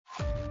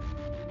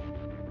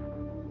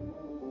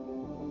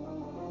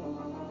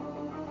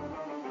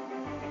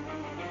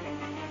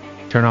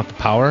turn off the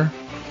power.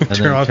 And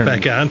Turn off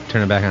back on.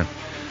 Turn it back on.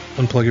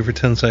 Unplug it for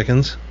 10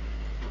 seconds.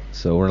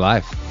 So we're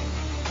live.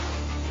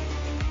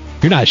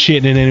 You're not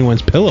shitting in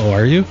anyone's pillow,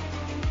 are you?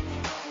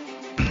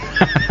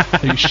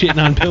 Are you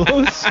shitting on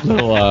pillows?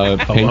 Little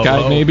pink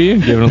eye, maybe?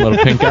 Giving a little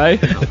pink eye?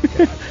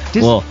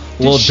 Little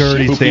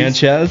dirty poopies.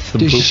 Sanchez. Some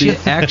Does poopies.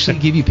 shit actually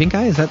give you pink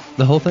eye? Is that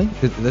the whole thing?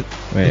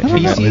 Wait,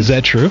 Is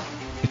that true?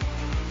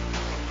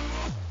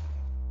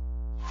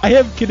 I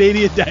have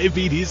Canadian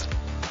diabetes.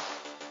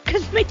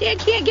 Because my dad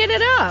can't get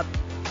it up.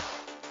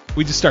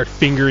 We just start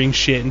fingering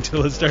shit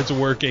until it starts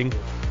working.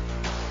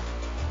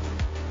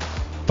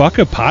 Fuck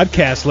a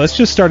podcast. Let's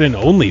just start an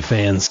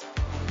OnlyFans.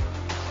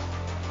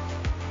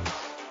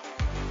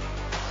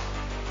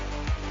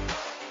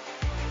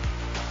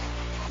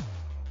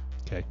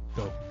 Okay,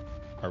 go.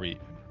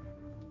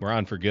 We're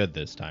on for good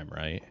this time,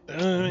 right?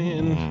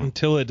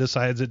 Until it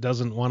decides it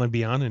doesn't want to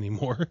be on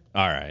anymore.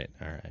 All right.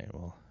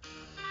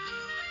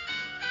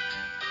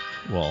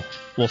 Well,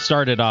 we'll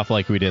start it off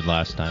like we did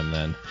last time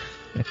then.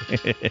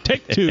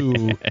 Take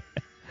two.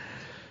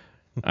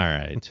 All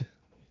right.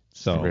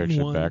 So we're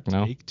actually back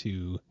now. Take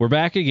two. We're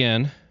back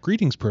again.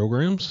 Greetings,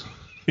 programs.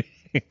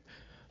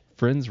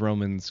 Friends,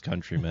 Romans,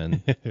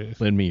 countrymen,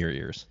 lend me your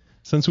ears.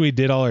 Since we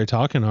did all our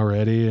talking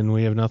already and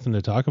we have nothing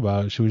to talk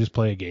about, should we just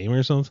play a game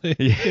or something?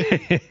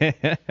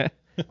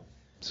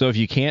 So if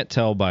you can't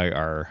tell by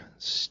our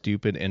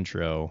stupid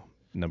intro,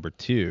 number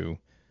 2,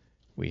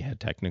 we had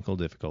technical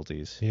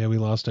difficulties. Yeah, we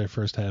lost our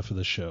first half of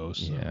the show.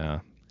 So. Yeah.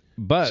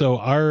 But so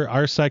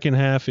our second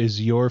half is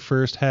your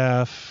first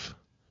half.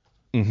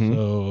 Mm-hmm.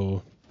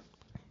 So,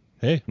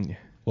 hey,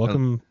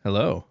 welcome.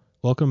 Hello.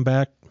 Welcome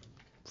back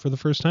for the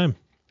first time.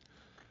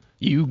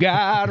 You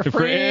got a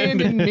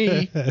friend in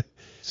me.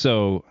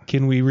 So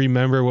can we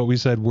remember what we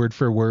said word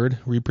for word?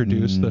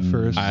 Reproduce the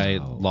first. I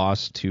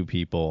lost 2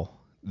 people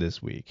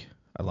this week.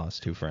 I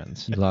lost 2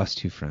 friends. You lost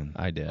 2 friends.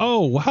 I did.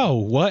 Oh, wow.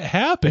 What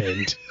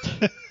happened?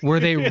 Were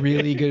they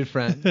really good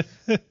friends?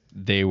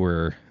 They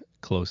were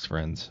close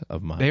friends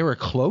of mine. They were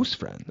close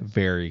friends.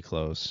 Very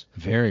close.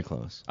 Very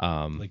close.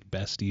 Like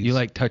besties. You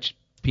like touch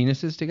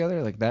penises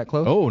together like that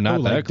close? Oh, not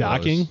that like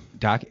close.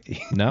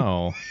 docking?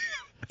 No.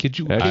 Could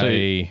you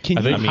Actually,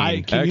 can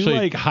you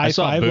like high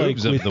five like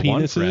boobs of with the penises?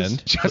 one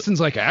friend.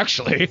 Justin's like,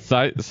 actually.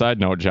 Side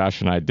note,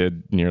 Josh and I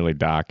did nearly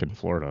dock in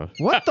Florida.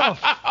 What the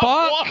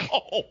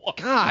fuck?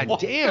 God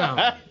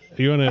damn.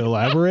 You want to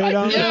elaborate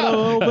on that a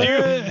little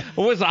bit?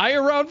 Was I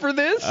around for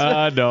this?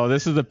 No,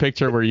 this is the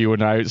picture where you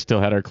and I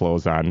still had our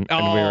clothes on. And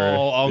we were,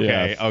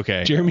 okay, yes.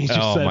 okay. Jeremy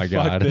just said, my fuck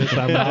God. this,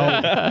 I'm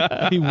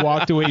out. He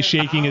walked away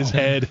shaking his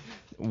head.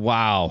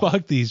 Wow.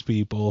 Fuck these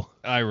people.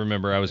 I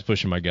remember I was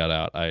pushing my gut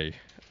out. I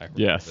remember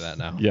Yes. that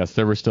now. Yes,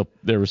 there were still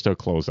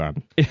clothes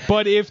on.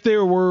 But if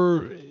there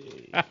were...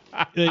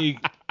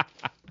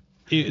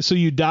 so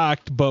you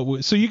docked,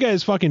 but... So you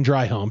guys fucking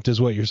dry humped is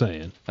what you're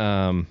saying.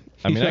 I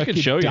mean, I could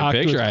show you a docked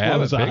picture. with I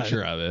have a clothes on.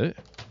 picture of it.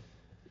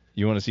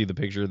 You want to see the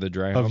picture of the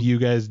dry Of hump? you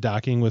guys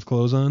docking with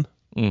clothes on?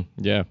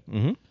 Yeah.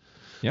 Mm-hmm.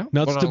 Yeah.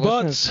 Nuts to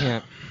butts.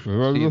 Can't see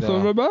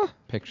the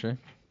picture.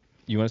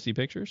 You want to see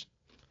pictures?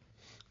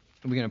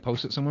 Are we going to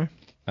post it somewhere?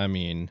 I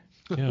mean,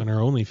 Yeah, on our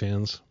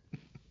OnlyFans.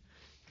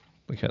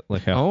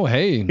 look how. Oh,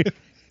 hey.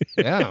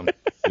 Yeah.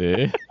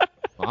 See?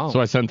 Wow. So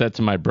I sent that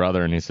to my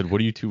brother, and he said, "What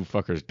are you 2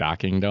 fuckers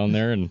docking down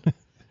there?" And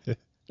It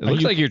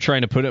looks like you're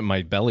trying to put it in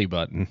my belly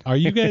button. Are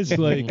you guys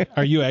like,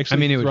 are you actually I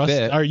mean, it would thrust,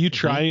 fit. are you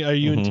trying, are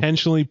you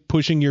intentionally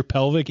pushing your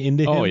pelvic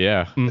into him? oh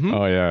yeah,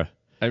 oh yeah,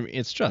 I mean,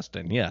 it's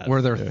Justin, yeah.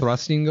 Were there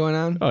thrusting going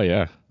on? oh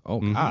yeah, Oh,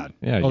 God.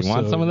 yeah. You Oh,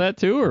 want so- some of that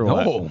too, or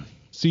what? No.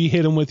 So you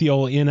hit him with the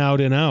old in, out,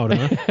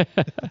 huh?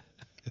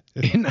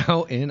 In,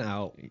 out, in,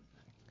 out.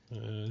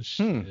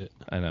 Shit.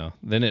 I know.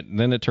 Then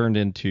it turned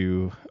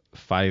into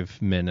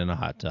 5 men in a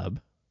hot tub.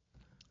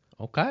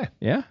 Okay.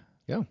 Yeah.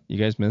 Yeah. You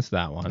guys missed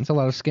that one. That's a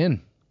lot of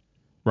skin.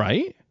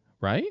 Right?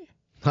 A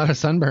lot of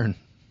sunburn.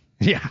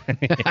 Yeah.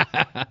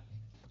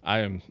 I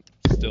am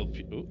still.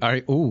 All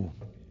right. Ooh.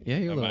 Yeah,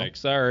 you're a little. Mike,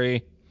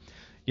 sorry.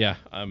 Yeah,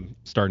 I'm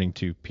starting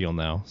to peel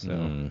now.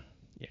 So,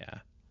 yeah.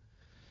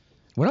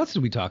 What else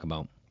did we talk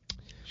about?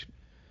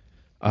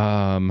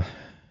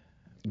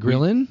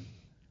 Grilling,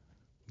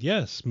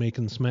 Yes,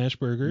 making smash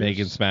burgers.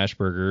 making smash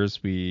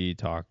burgers. We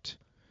talked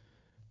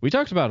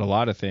about a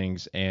lot of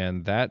things,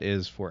 and that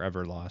is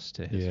forever lost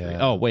to history. Yeah.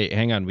 Oh, wait,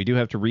 hang on. We do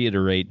have to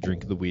reiterate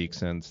drink of the week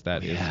since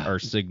that is our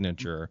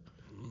signature,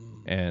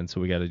 and so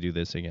we got to do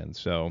this again.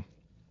 So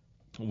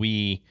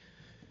we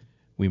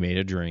made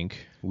a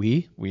drink.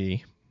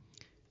 We?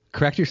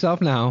 Correct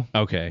yourself now.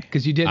 Okay.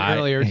 Because you did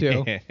earlier,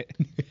 too.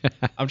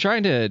 I'm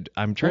trying to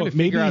Maybe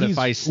figure out he's if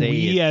I say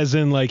we it. as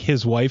in like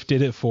his wife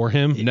did it for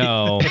him.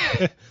 No.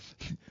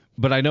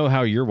 But I know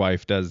how your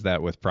wife does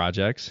that with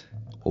projects.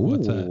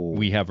 What's that?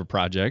 We have a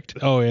project.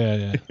 Oh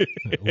yeah.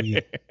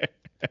 We,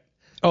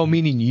 Oh,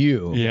 meaning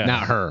you, Yeah.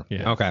 not her.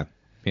 Yeah. Okay.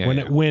 Yeah,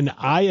 yeah. when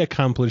I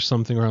accomplish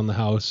something around the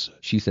house,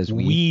 She says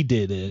we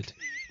did it.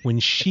 When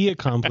she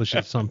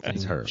accomplishes something,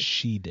 It's her.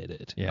 she did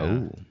it.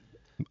 Yeah.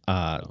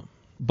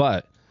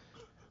 But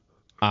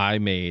I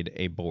made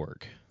a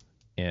BORG,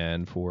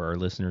 And for our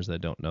listeners that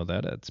don't know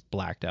that, it's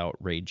blacked out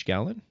Rage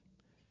Gallon.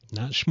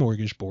 Not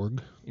Smorgasbord.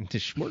 Into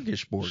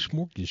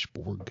Smorgasbord.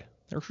 Smorgasbord.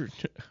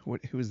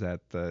 Who is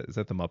that? Is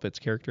that the Muppets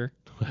character?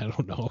 I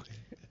don't know.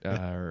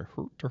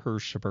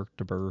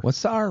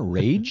 What's our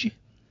rage?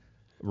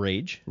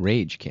 Rage.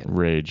 Rage, Ken.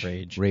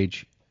 Rage.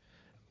 Rage.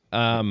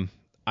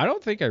 I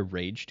don't think I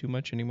rage too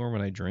much anymore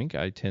when I drink.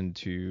 I tend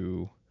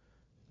to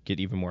get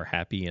even more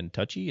happy and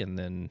touchy and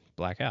then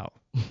black out.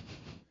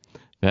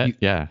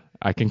 Yeah,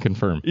 I can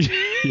confirm.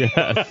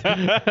 Yes.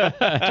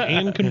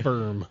 And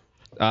confirm.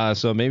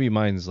 So maybe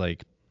mine's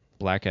like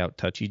blackout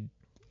touchy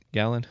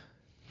gallon.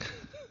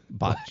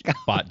 Bot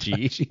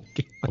G.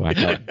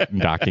 Blackout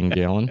docking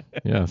gallon.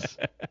 Yes.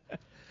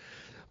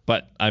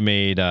 But I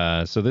made,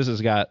 so this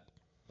has got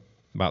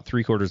about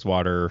 3/4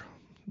 water,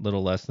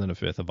 little less than a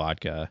fifth of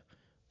vodka,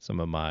 some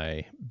of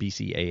my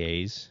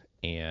BCAAs,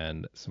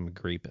 and some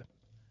grape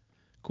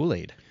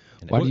Kool-Aid.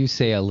 Why do you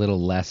say a little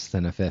less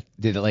than a fifth?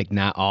 Did it like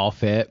not all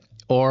fit?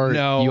 Or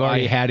No, you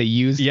already had a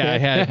used Yeah, I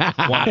fifth?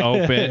 had one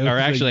open, or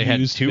was actually a I had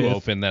used two fifth.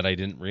 open that I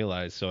didn't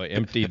realize. So I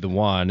emptied the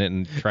one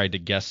and tried to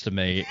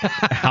guesstimate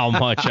how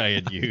much I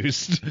had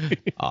used.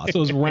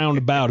 So it's round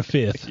about a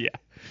fifth. Yeah,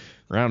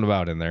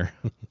 roundabout in there.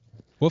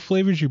 What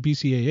flavor's your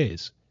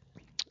BCAAs?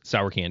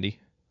 Sour candy.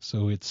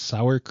 So it's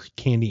sour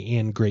candy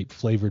and grape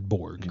flavored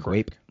Borg.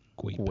 Grape.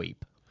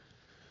 Grape.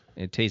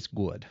 It tastes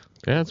good.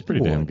 Yeah, it's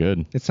pretty damn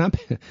good. It's not.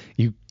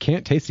 You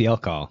can't taste the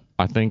alcohol.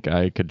 I think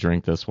I could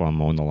drink this while I'm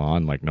mowing the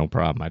lawn, like no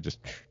problem. I just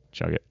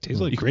chug it.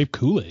 Tastes like grape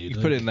Kool-Aid.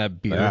 You put it in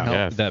that beer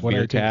Yeah. that What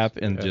beer I taste. cap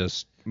and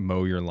just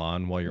mow your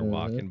lawn while you're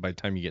walking. By the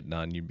time you get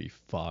done, you'd be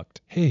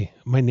fucked. Hey,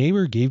 my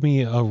neighbor gave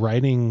me a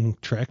riding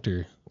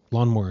tractor,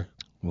 lawnmower,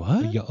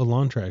 What? a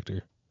lawn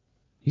tractor.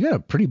 You got a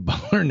pretty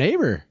baller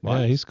neighbor.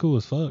 Yeah, he's cool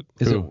as fuck.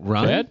 Is it Who,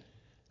 run?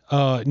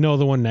 Chad? No,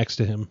 the one next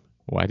to him.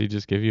 Why'd he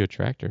just give you a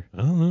tractor? I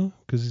don't know,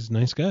 because he's a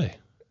nice guy.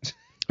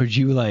 Or did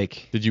you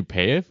like, Did you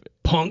pay it?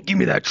 punk, give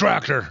me that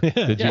tractor?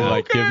 Did you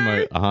like give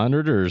him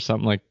 100 or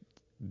something like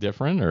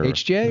different? Or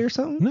HJ or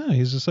something? No,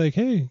 he's just like,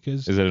 hey,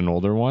 because is it an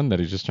older one that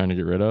he's just trying to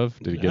get rid of?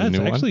 Did he get a it's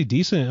new actually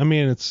decent. I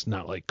mean, it's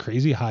not like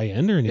crazy high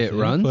end or anything.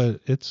 runs?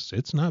 But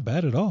it's not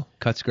bad at all.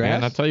 Cuts one? grass?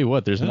 And I'll tell you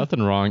what, there's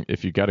nothing wrong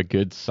if you got a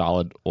good,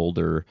 solid,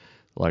 older,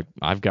 like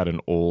I've got an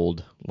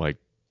old, like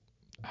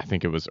I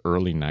think it was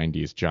early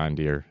 90s John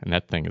Deere, and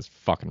that thing is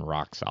fucking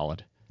rock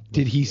solid.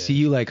 Did he see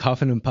you like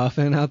huffing and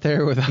puffing out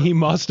there with? He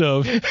must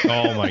have.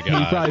 Oh my He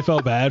god. probably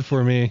felt bad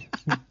for me.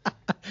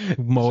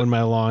 Mowing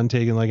my lawn,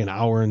 taking like an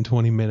hour and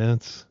 20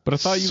 minutes. But I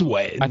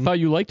thought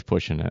you liked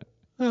pushing it.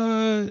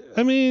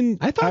 I mean,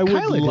 I thought would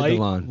Kyla did the like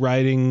lawn.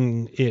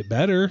 riding it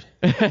better.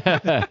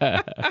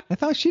 I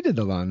thought she did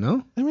the lawn.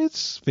 No. I mean,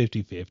 it's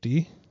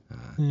 50-50.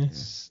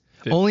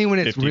 Only when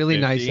it's really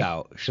 50-50. nice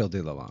out, she'll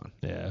do the lawn.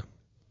 Yeah.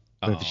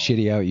 But if it's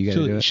shitty out, you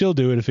gotta do it. She'll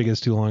do it if it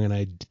gets too long, and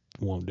I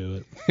won't do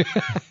it.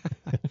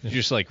 You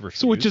just like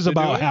So which is refuse to do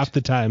about it? half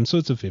the time. So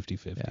it's a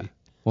 50-50.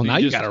 Well, now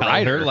You you just gotta tell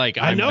ride her her. like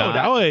I I'm know.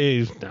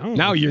 not-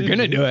 Now you're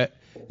gonna do it.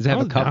 Does it have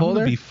a cup That would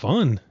holder? be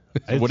fun.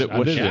 What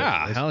is it?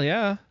 Yeah, hell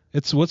yeah.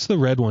 It's what's the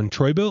red one?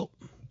 Troy built.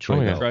 Oh,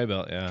 yeah.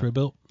 Tri-belt, yeah. Troy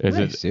built. Is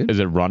Nice, dude.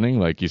 it running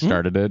like you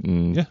started it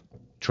and Yeah.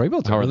 Troy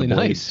Belts how are are really the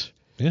nice. blades?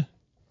 Yeah.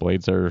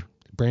 Blades are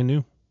Brand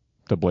new.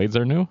 the blades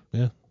are new?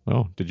 Yeah.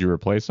 Oh, did you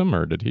replace them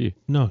or did he?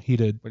 No, he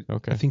did.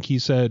 Okay. I think he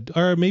said,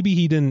 or maybe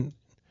he didn't.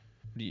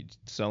 What, are you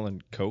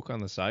selling Coke on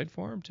the side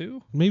for him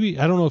too? Maybe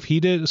I don't know if he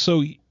did.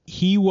 So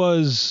he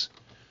was.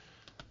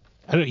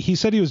 He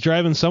said he was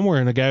driving somewhere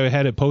and a guy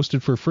had it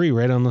posted for free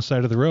right on the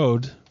side of the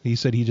road. He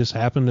said he just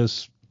happened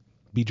to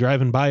be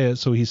driving by it,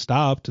 so he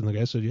stopped and the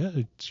guy said, "Yeah,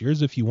 it's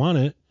yours if you want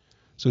it."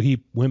 So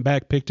he went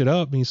back, picked it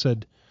up, and he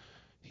said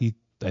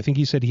I think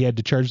he said he had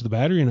to charge the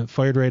battery and it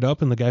fired right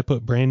up and the guy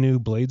put brand new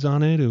blades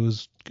on it. It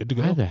was good to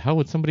go. Why the hell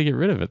would somebody get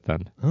rid of it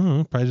then? I don't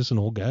know, probably just an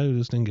old guy who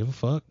just didn't give a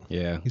fuck.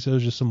 Yeah. He said it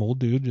was just some old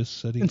dude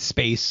just said he In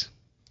space.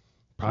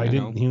 probably you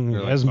didn't. know, He they're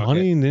like, has "Fuck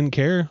money it." and didn't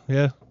care.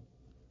 Yeah.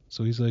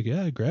 So he's like,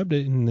 yeah, I grabbed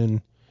it, and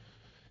then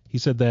he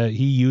said that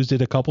he used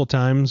it a couple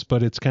times,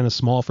 but it's kind of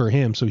small for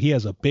him, so he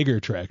has a bigger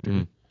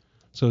tractor,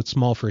 so it's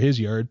small for his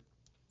yard.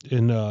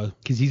 And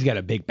Because he's got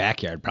a big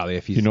backyard, probably.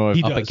 If he's You know if-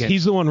 he up does. against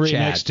He's the one right Chad.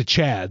 next to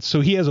Chad,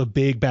 so he has a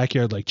big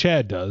backyard like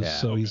Chad does. Yeah,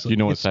 So he's. Do you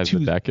know what it's size two-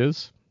 the deck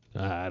is?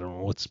 I don't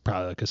know. It's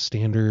probably like a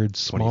standard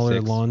smaller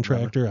 26, lawn whatever.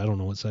 tractor. I don't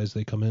know what size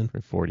they come in.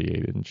 Or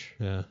 48 inch,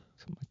 Yeah,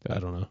 something like that. I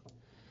don't know.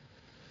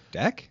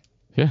 deck?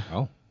 Yeah.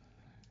 Oh,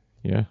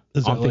 Yeah.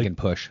 Is I'm that thinking like,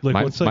 push. like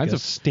Mine- what's like mine's a a-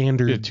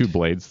 standard? You have two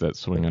blades that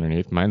swing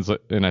underneath.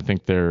 And I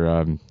think they're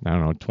I don't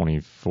know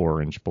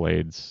 24-inch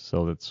blades,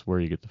 so that's where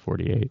you get the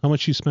 48. How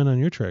much you spend on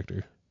your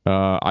tractor?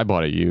 I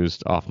bought it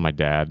used off my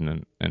dad,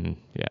 and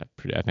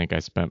yeah, I think I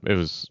spent it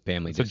was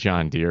Family It's a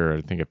John Deere.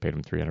 I think I paid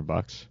him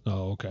 $300.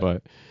 Oh, okay.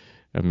 But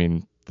I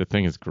mean, the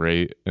thing is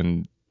great,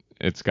 and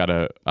it's got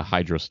a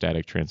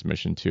hydrostatic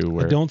transmission too.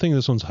 Where I don't think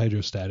this one's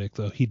hydrostatic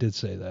though. He did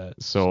say that.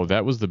 So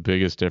that was the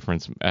biggest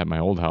difference at my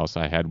old house.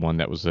 I had one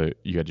that was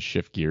you had to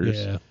shift gears.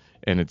 Yeah.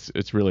 and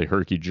it's really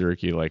herky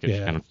jerky, like it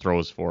Yeah. kind of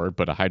throws forward.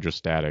 But a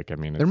hydrostatic, I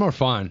mean, They're more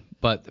fun,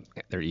 but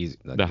they're easy.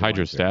 the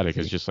hydrostatic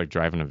is just like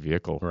driving a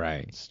vehicle.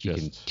 right. It's You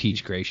can just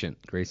teach Grayson.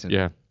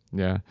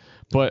 yeah.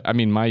 But I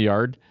mean, my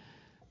yard,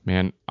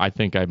 man, I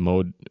think I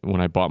mowed when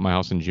I bought my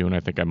house in June. I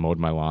think I mowed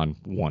my lawn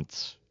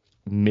once,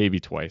 maybe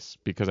twice,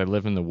 because I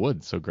live in the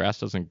woods, so grass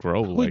doesn't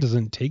grow. Probably Like,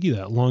 doesn't take you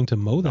that long to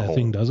mow that No.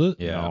 thing, does it?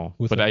 Yeah. no.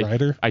 With But a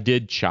rider? I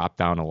did chop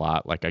down a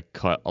lot. Like I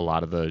cut a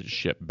lot of the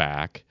shit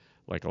back,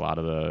 like a lot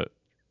of the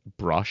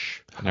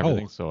brush and How?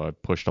 everything. So I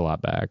pushed a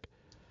lot back.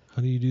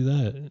 How do you do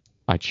that?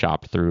 I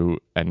chopped through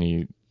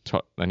any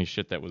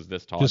shit that was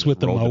this tall. Just with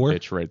the rolled mower?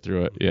 bitch right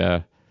through it.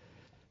 Yeah.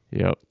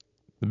 Yep.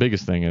 The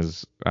biggest thing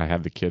is I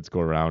have the kids go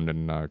around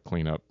and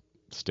clean up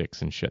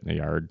sticks and shit in the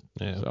yard.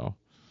 Yeah. So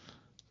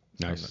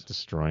I'm Nice. not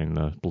destroying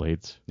the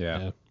blades.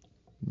 Yeah.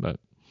 But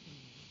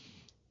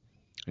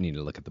I need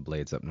to look at the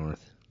blades up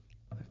north.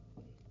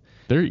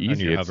 they're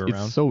easy. your It's, hover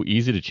round? it's so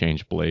easy to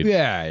change blades.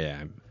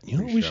 Yeah. You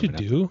know what we should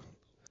do?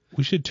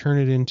 We should turn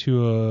it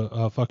into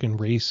a fucking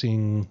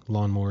racing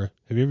lawnmower.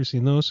 Have you ever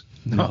seen those?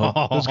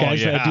 No. Those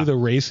guys that do the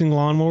racing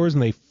lawnmowers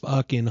and they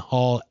fucking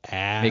haul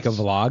ass. Make a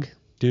vlog.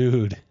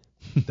 Dude,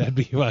 that'd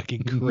be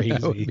fucking crazy.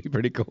 That would be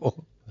pretty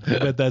cool. I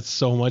bet that's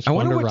so much I fun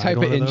wonder to what ride type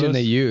of one engine those.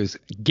 they use.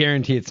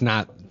 Guarantee it's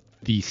not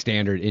the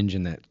standard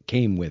engine that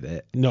came with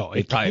it. No,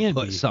 They it probably can't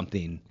put be.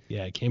 something.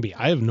 Yeah, it can be.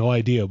 I have no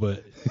idea,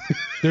 but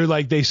they're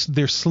like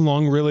they're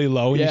slung really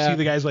low, and Yeah. you see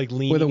the guys like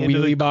leaning With a into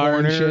the wheelie bar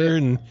and corner, shit.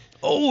 and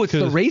Oh, it's the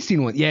 'Cause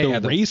racing one. Yeah, the yeah.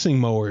 racing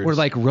mowers. Or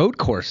like road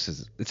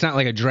courses. It's not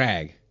like a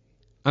drag.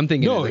 I'm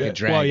thinking no, it's like yeah, a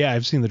drag. well, yeah,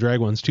 I've seen the drag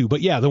ones too,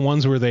 but yeah, the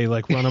ones where they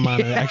like run them on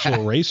an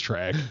actual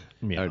racetrack,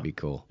 That would be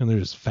cool. and they're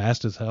just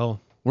fast as hell.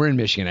 We're in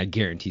Michigan. I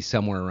guarantee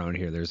somewhere around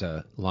here there's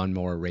a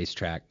lawnmower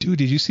racetrack. Dude,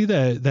 did you see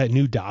that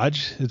new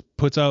Dodge? It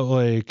puts out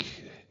like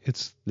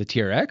it's The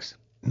TRX?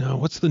 no,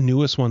 what's the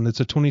newest one? That's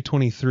a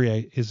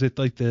 2023. Is it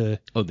like the?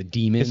 Oh, the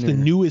Demon. It's the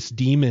newest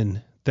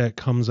Demon that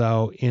comes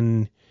out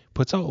in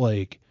puts out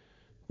like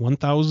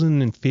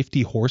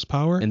 1,050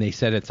 horsepower. And they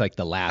said it's like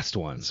the last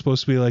one. It's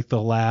supposed to be like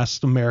the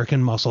last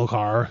American muscle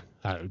car.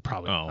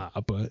 Probably Oh.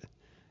 not, but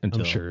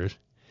Until I'm sure.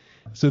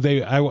 So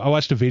I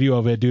watched a video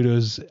of it, dude. It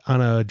was on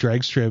a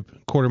drag strip,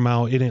 quarter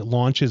mile, and it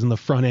launches and the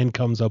front end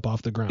comes up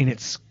off the ground. And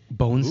it's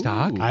bone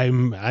stock?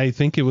 I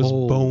think it was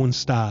Oh. bone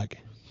stock.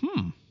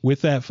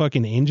 With that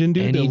fucking engine,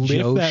 dude, Any to lift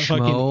Joe that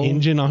fucking schmo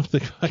engine off the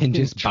fucking Can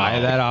just buy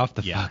truck. that off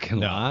the Yeah, fucking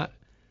no. lot?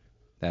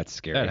 That's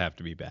scary. That'd have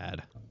to be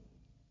bad.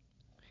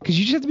 Because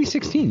you just have to be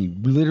 16. You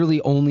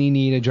literally only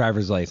need a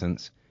driver's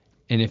license.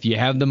 And if you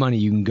have the money,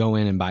 you can go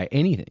in and buy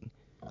anything.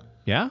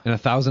 Yeah. And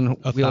 1,000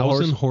 A wheel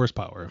 1,000 horse.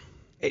 horsepower.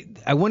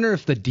 I wonder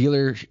if the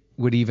dealer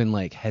would even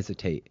like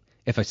hesitate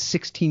if a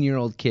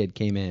 16-year-old kid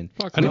came in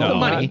Fuck with no. the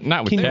money.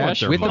 Not with Can you-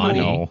 cash. with the money.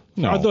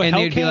 No. Are the And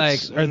they'd be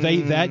Hellcats, like, are they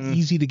that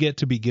easy to get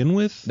to begin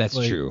with? That's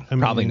Like, true. I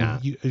mean, Probably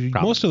not. Probably.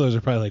 Most of those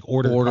are probably like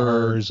order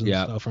cars and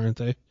yeah. stuff, aren't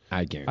they?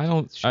 I guarantee. I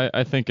don't.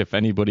 I think if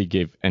anybody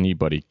gave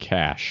anybody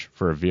cash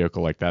for a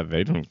vehicle like that,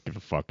 they don't give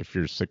a fuck if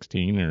you're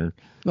 16 or.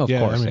 Well, of Yeah,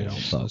 course I they mean,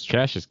 don't. that's true.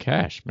 Cash is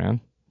cash,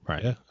 man.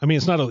 Right. Yeah. I mean,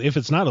 it's not if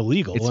it's not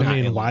illegal. It's I not mean,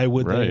 illegal. why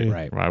would Right. they?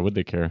 Right. Why would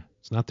they care?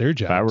 It's not their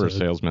job. If I were a to-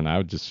 salesman, I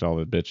would just sell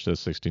the bitch to a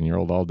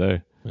 16-year-old all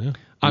day. Yeah.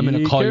 I'm going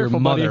Be to call your careful,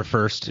 mother buddy.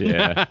 first.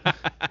 Yeah.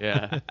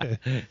 Yeah.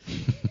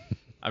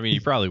 I mean,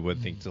 you probably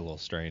would think it's a little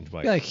strange,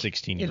 like, Like,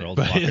 16-year-old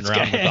but walking it's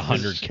around with gas.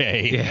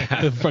 100K.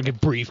 Yeah. The fucking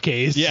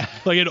briefcase. Yeah.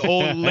 Like an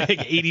old like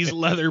 80s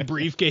leather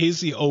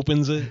briefcase. He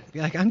opens it. Be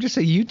like, I'm just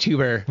a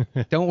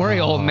YouTuber. Don't worry,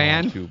 old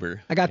man. YouTuber.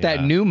 I got that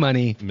Yeah. new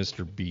money.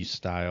 Mr. Beast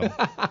style.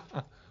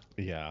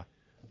 Yeah.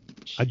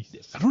 I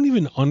don't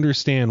even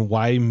understand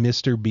why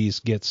Mr.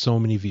 Beast gets so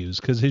many views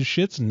because his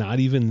shit's not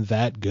even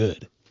that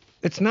good.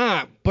 It's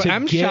not, but To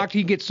I'm get- shocked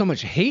he gets so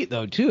much hate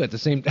though too. At the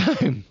same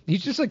time,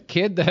 he's just a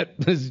kid that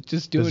was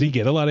just doing. Does he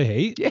get a lot of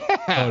hate? Yeah.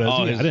 Oh, does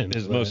Oh, he? I didn't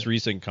his know that. most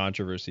recent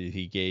controversy,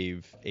 he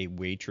gave a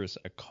waitress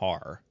a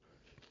car,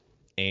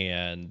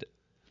 and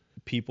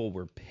people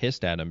were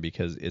pissed at him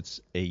because it's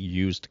a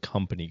used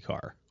company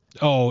car.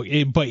 Oh,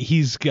 but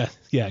he's got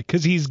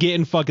because he's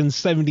getting fucking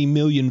 70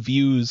 million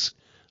views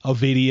a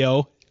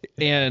video.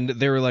 And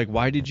they were like,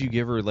 "Why did you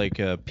give her like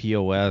a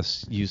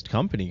POS used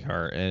company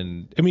car?"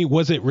 And I mean,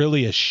 was it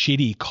really a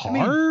shitty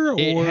car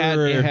it or had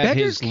Beggars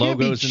his can't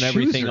be logos and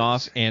everything choosers.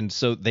 off, and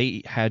so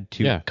they had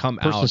to Yeah. come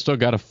Person out. still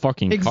got a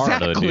fucking car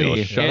out of the deal.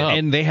 Exactly. Shut and, up.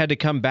 and they had to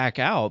come back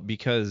out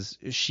because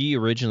she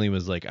originally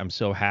was like, "I'm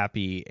so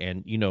happy,"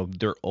 and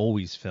they're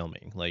always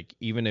filming. Like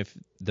even if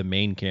the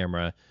main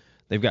camera,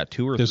 they've got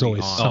two or there's three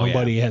always on.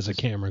 somebody has a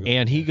camera going.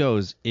 And he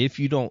goes, "If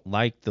you don't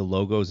like the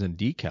logos and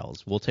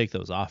decals, we'll take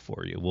those off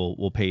for you.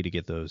 We'll pay to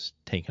get those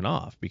taken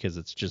off because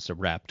it's just a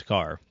wrapped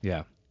car."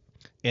 Yeah.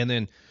 And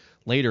then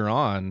later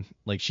on,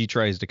 like she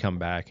tries to come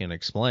back and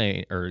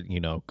explain or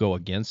go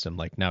against him.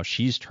 Like now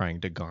she's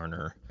trying to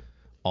garner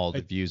all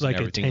the views like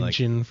and everything.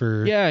 attention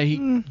for Yeah,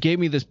 he gave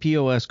me this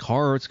POS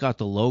car. It's got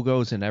the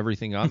logos and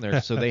everything on there.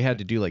 So they had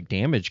to do like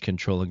damage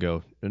control and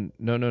go,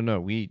 no.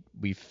 We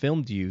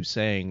filmed you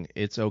saying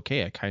it's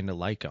okay. I kind of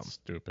like them.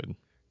 Stupid.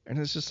 And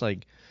it's just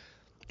like,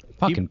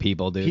 Fucking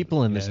people, dude.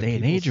 People in this Yeah, day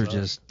and people age are suck.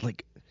 just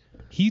like,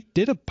 He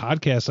did a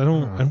podcast. I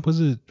don't. Was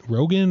it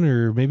Rogan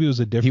or maybe it was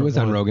a different? He was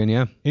on one. Rogan,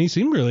 yeah. and he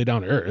seemed really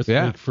down to earth.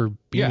 Yeah. like, for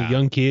being Yeah. a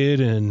young kid,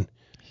 and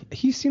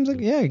He seems like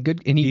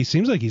good, and he he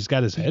seems like he's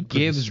got his head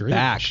pretty gives straight and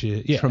back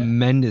shit. Yeah.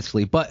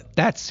 tremendously. But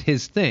that's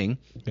his thing.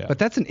 Yeah. But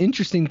that's an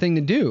interesting thing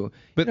to do.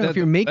 but You know, if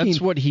you're making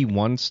that's what he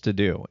wants to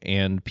do,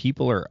 and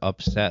people are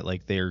upset.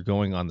 Like they're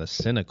going on the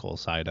cynical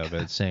side of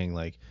it, saying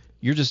like,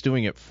 "You're just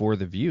doing it for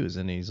the views,"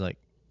 and he's like,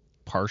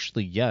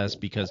 partially yes,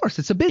 because of course,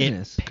 it's a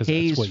business. it 'Cause that's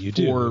pays what you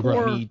do, for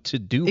right. me to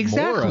do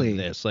Exactly. more of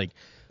this. Like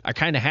I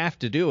kind of have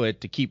to do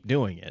it to keep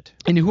doing it.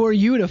 And who are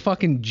you to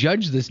fucking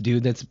judge this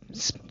dude that's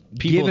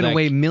giving that-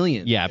 away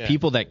millions? Yeah,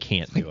 people that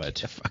can't do it.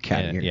 the fuck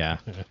outta here. Yeah.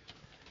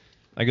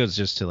 I goes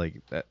just to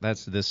like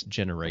that's this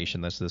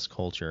generation, that's this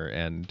culture,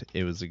 and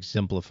it was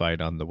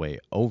exemplified on the way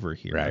over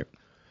here. Right.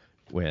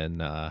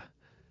 When I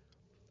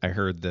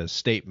heard the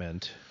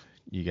statement,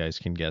 you guys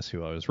can guess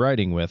who I was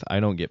riding with. I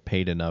don't get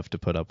paid enough to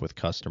put up with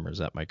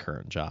customers at my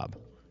current job.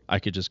 I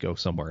could just go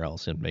somewhere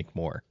else and make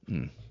more.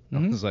 I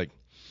was like,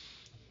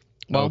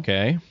 Well-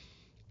 okay.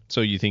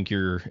 So you think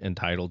you're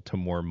entitled to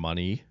more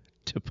money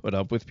to put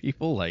up with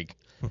people? Like,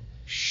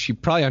 She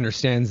probably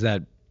understands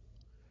that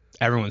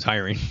everyone's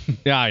hiring.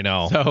 yeah, I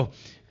know. So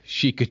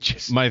she could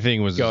just. My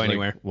thing was Go just like,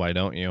 anywhere. why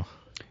don't you?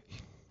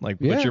 Like,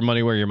 Yeah. put your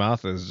money where your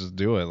mouth is. Just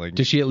do it. Like,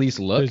 Does she at least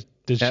look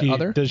Does at she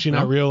other? does she No?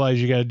 not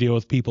realize you got to deal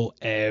with people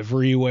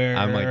everywhere?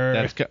 I'm like,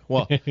 that's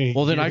well.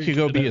 Well, then I You're could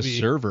go be gonna a be-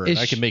 server. And Is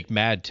I could she- make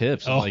mad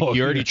tips. I'm Oh, like,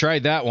 you already yeah.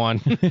 tried that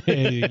one.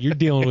 You're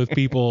dealing with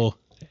people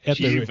at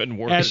Even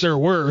worse. at their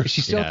worst. Is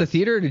she still at the Yes.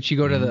 theater? Or did she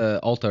go to the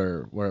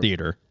altar? Where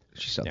Theater.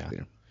 She's still at Yeah. the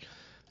theater.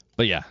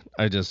 But yeah,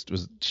 I just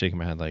was shaking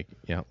my head like,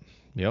 yep.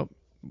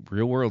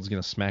 Real world's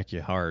gonna smack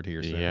you hard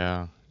here soon.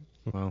 Yeah.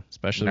 Well,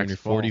 Especially when Next you're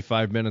fall.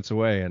 45 minutes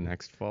away and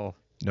Next fall.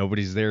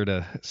 nobody's there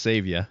to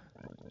save you.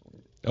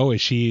 Oh,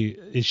 is she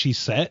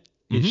set?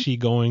 Is she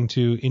going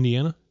to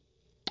Indiana?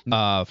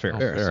 Fair.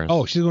 Ferris.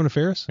 Oh, she's going to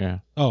Ferris? Yeah.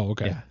 Oh,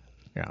 okay.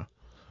 Yeah.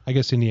 I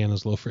guess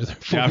Indiana's a little further.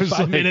 Yeah, I was 45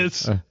 like-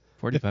 minutes.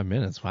 45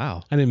 minutes.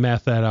 Wow. I didn't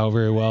math that out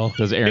very well.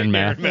 Does Aaron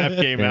math? math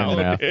came Aaron out.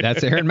 math.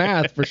 that's Aaron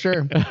math for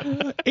sure.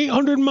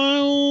 800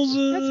 miles.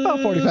 That's about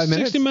 45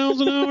 minutes. 60 miles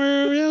an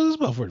hour. Yeah, that's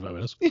about 45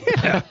 minutes.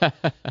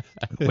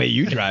 Way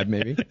you drive,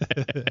 maybe.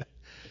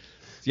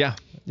 Yeah.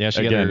 Yeah.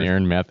 She Again, got her,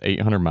 Aaron math.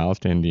 800 miles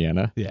to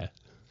Indiana. Yeah,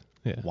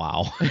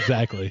 wow.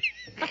 exactly.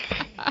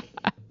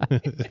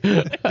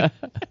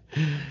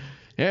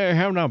 Yeah,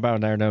 how not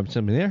about there? No,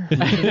 something there.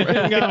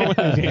 Go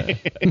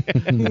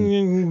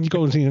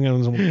and see.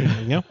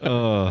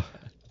 Yeah.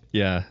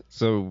 Yeah.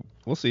 So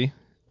we'll see.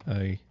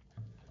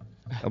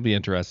 I'll be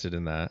interested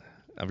in that.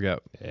 I've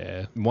got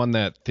Yeah. one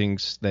that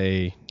thinks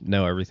they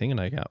know everything, and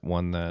I got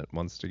one that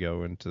wants to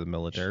go into the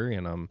military,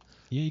 and I'm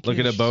Yeah. You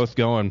looking can't at both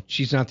going,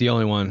 She's not the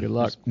only one. Good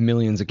luck. There's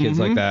millions of kids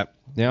like that.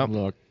 yeah,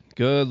 Look.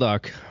 good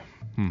luck.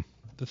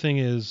 The thing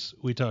is,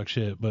 we talk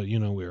shit, but we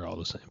were all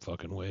the same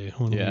fucking way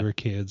when Yeah. we were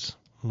kids.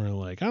 We're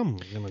like, I'm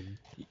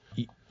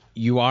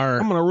You are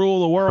gonna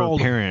rule the her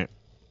world. parent.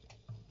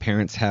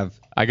 Parents have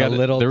I got a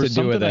little there to was do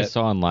something with I it.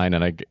 saw online,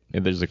 and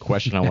there's a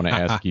question I want to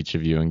ask each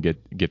of you and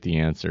get the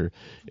answer.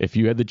 If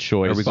you had the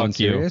choice, Are we going Fuck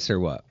you. serious or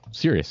what?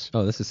 serious.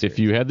 Oh, this is If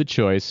you had the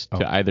choice Oh.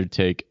 to either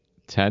take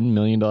 $10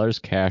 million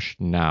cash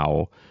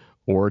now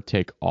or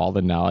take all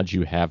the knowledge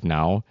you have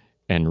now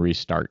and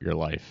restart your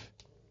life,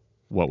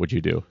 what would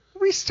you do?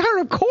 restart,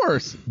 of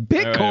course.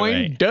 Bitcoin,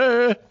 wait.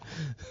 duh.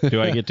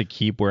 Do I get to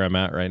keep where I'm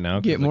at right now?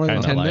 'Cause Get I more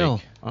than kinda 10 like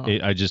mil.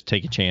 it- I just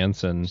take a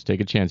chance and Just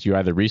take a chance. You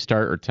either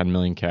restart or 10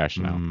 million cash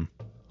now.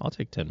 I'll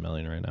take 10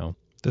 million right now.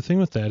 The thing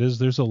with that is,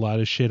 there's a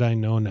lot of shit I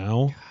know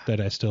now that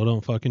I still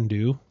don't fucking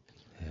do.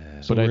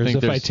 So But I whereas think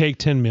if I there's- take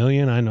 10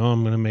 million, I know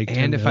I'm gonna make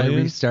 10 And if I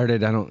million.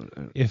 restarted, I don't.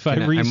 If I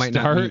I might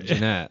not restart- meet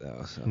Jeanette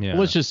though. So. Yeah.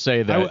 Let's just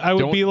say that I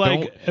would be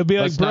like,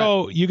 let's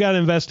bro, you got to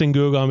invest in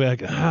Google. And be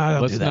like,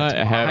 I'll Let's do that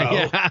not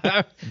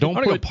have. Don't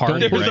wanna go put party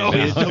don't put right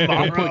kids,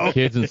 now. don't put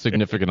kids and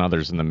significant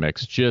others in the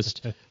mix.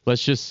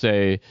 Let's just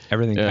say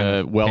Everything kind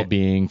of-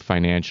 well-being,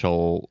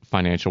 financial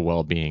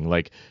well-being.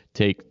 Like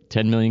take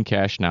 10 million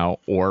cash now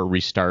or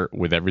restart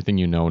with everything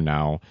you know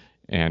now,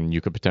 and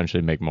you could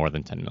potentially make more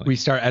than 10 million.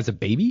 Restart as a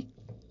baby?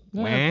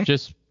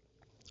 Just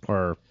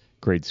or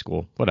grade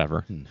school,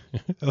 whatever.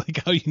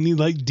 like how you need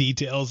like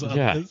details on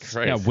Yeah, this.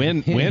 Yeah,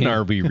 when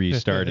are we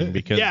restarting?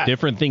 Because Yeah.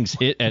 different things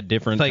hit at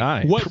different Like,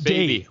 times. What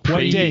day? What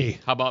day?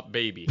 How about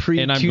baby? Pre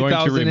And I'm going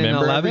to remember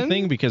 2011?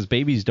 everything because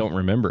babies don't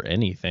remember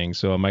anything.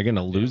 So am I going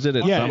to lose it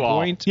at Yeah. some You all.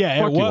 point? Yeah.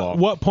 Fuck At you all.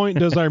 what point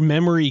does our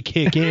memory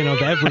kick in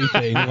of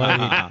everything?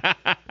 Like,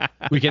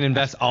 We can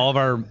invest all of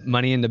our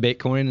money into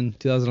Bitcoin in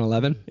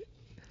 2011.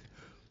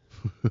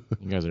 You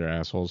guys are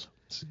assholes.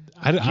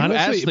 honestly,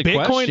 asked the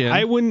Bitcoin. question.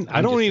 I wouldn't. I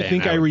I'm don't just even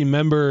saying think I I would.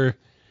 remember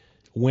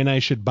when I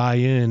should buy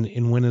in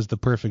and when is the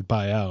perfect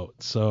buyout.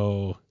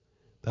 So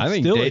that's I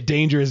think still day- a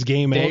dangerous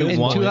game. day at this In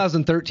one- point.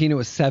 2013, it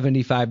was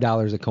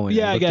 $75 a coin.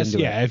 Yeah, I looked guess.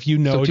 into Yeah, it. if you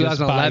know, So just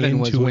buy 2011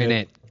 was into when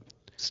it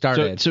So,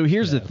 started. so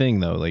here's the thing,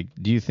 though. Like,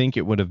 do you think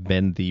it would have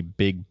been the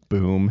big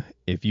boom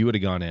if you would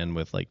have gone in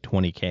with like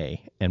 20K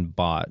and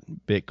bought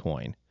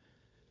Bitcoin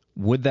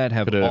would that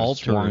have Could have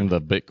swung altered?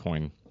 the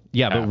Bitcoin.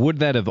 Yeah, path. but would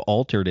that have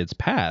altered its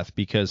path?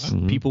 Because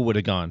people would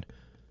have gone,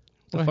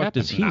 the What fuck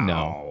happened? does he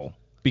know?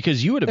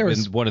 Because you would have There been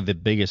was one of the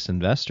biggest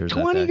investors. at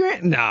 20 that.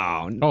 grand?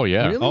 No. Oh,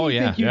 yeah. Really? Oh, You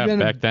yeah. think you've Yeah, been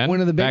back then. one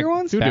of the bigger Back-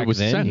 ones? Dude, back it was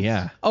then, cents.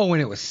 yeah. Oh, when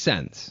it was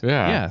cents. Yeah.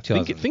 Yeah,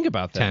 think 2010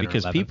 about that or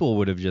because 11. people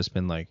would have just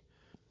been like,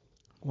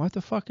 "What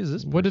the fuck is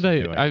this?" What did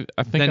person doing? I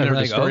think Then I they're heard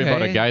like, a story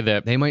about a okay, guy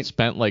that they might-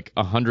 spent like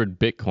 100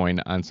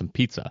 Bitcoin on some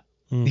pizza.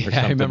 Or Yeah, I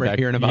something remember back-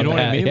 hearing about You know what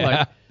that, I mean? yeah.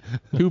 Like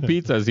 2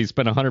 pizzas, he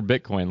spent 100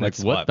 Bitcoin. Like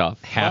That's what the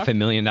fuck?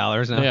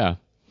 $500,000 now? Yeah.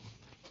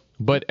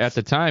 But at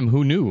the time,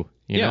 who knew?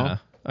 You yeah, know?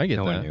 I get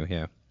No that. one knew,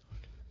 yeah.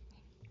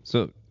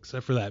 So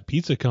Except for that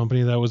pizza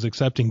company that was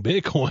accepting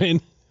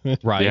Bitcoin.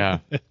 right, Yeah.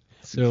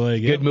 So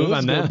like, Good move this on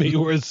is gonna them. Be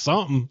worth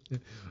something.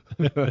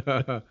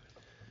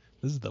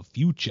 This is the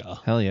future.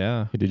 hell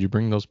yeah. Hey, did you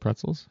bring those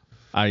pretzels?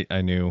 I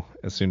knew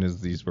as soon as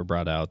these were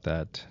brought out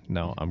that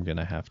no, I'm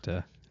gonna have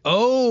to.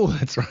 Oh,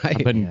 that's right. I've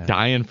been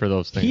dying for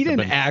those things. He I've didn't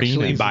been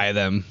actually fiending. buy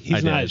them. He's I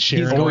not did.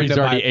 sharing. He's Or going he's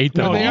to already buy- ate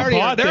them. No, they he already-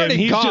 bought they're them. already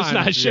He's gone. just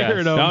not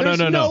sharing them. No,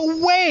 There's no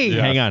way.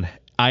 Hang on.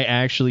 I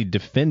actually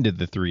defended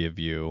the three of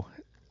you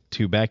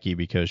to Becky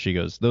because she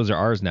goes, "Those are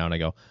ours now," and I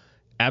go,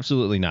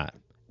 "Absolutely not."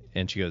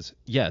 And she goes,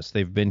 "Yes,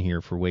 they've been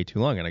here for way too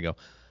long." And I go,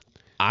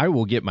 "I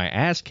will get my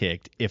ass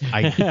kicked if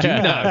I do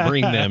not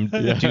bring them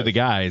to the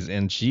guys."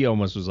 And she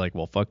almost was like,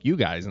 "Well, fuck you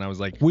guys." And I was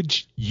like,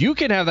 you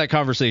can have that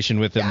conversation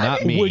with them,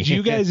 not me." Would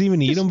you guys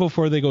even eat them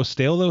before they go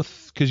stale though?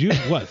 Because you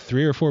have what,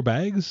 3 or 4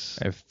 bags?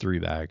 I have 3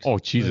 bags. Oh,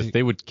 Jesus.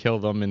 They would kill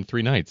them in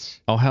 3 nights.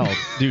 Oh hell,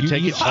 dude! You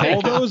Take eat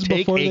all those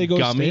take before a they go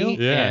gummy stale?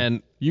 Yeah.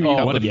 and You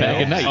eat one a yeah.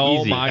 bag a night.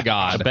 Oh easy. my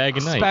god, A bag a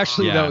night.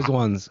 Especially Yeah. those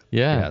ones.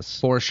 Yeah. Yes.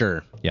 For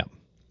sure. Yeah.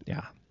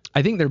 Yeah.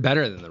 I think they're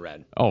better than the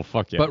red. Oh,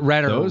 fuck yeah. But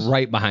red are Those-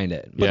 right behind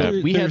it. Yeah.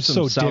 They're- We they're had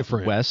some so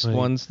different. Southwest Like,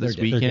 ones this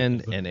they're weekend,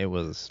 different. and it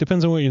was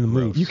Depends on what you're in the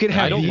mood. You can I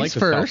have don't these like the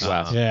first,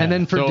 Southwest. Yeah. and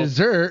then for So-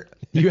 dessert,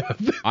 you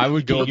have the I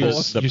would go Your- the your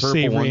purple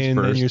savory ones and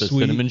then first, your the sweet.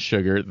 cinnamon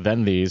sugar,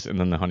 then these, and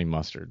then the honey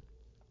mustard.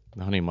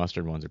 The honey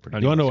mustard ones are pretty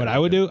You want to know good. what I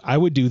would do? I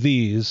would do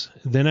these,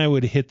 then I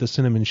would hit the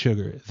cinnamon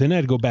sugar, then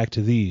I'd go back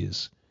to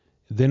these,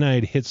 then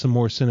I'd hit some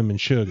more cinnamon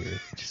sugar,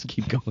 just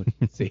keep going.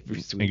 Savory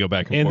and sweet. go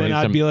back and and forth. then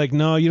I'd be like,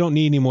 no, you don't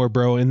need any more,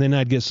 bro, and then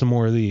I'd get some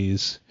more of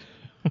these,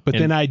 but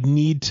then I'd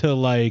need to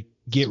like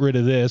get rid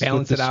of this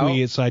Balance with the it out?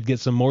 sweet, so I'd get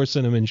some more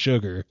cinnamon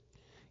sugar,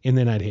 and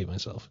then I'd hate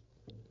myself.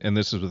 And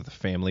this is with the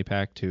family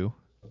pack too.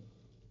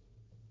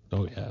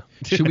 Oh yeah,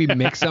 Should we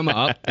mix them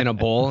up in a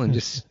bowl and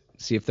just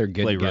see if they're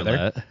good Play together?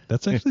 roulette.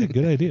 that's actually a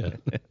good idea.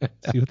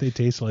 See what they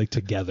taste like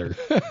together.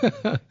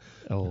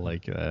 I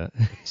like that.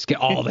 Just get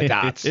all the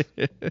dots.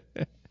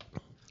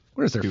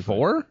 What is there?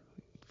 4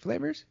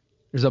 flavors?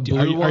 There's a blue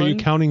Are you one,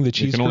 counting the You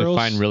cheese can only curls?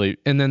 find really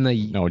and then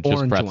the no just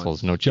orange pretzels,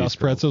 ones. no cheese. Just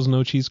curls. pretzels,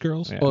 no cheese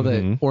curls. Yeah. Oh,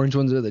 the orange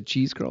ones are the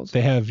cheese curls.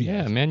 They have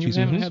Yeah, man, you cheese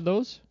haven't curls. had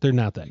those? They're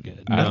not that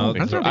good. I don't No,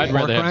 think so. aren't there I'd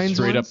rather pork have rinds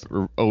straight ones?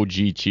 up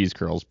OG cheese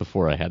curls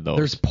before I had those.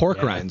 There's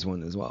pork rinds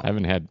one as well. I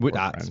haven't had pork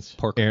Dots. rinds.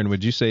 Pork. Aaron,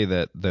 would you say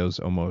that those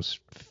almost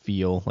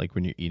feel like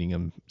when you're eating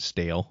them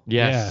stale?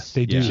 Yes.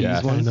 Yeah, they do.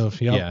 Yeah. Kind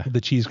of. Yep. Yeah. The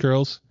cheese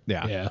curls.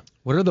 Yeah. Yeah.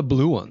 What are the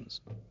blue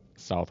ones?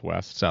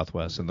 Southwest.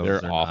 Southwest, and those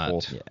They're are awful.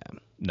 Not, Yeah,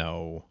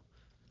 no,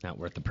 not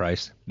worth the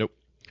price. nope,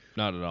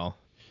 not at all.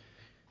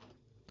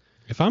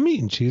 If I'm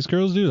eating cheese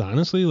curls, dude,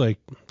 honestly, like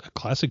a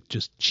classic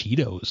just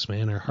Cheetos,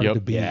 man, are hard Yep. to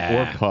beat.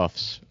 Or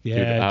puffs.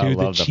 Yeah, I dude,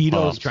 the love Cheetos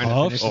puffs. Trying to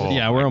puffs. finish Oh,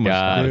 Yeah, my we're almost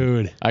God. done.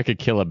 Dude, I could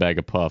kill a bag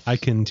of puffs. I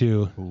can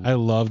too. I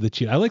love the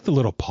Cheetos. I like the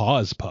little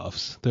paws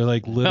puffs. They're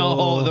like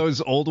little, Oh, those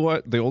old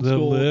what? The old the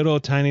school little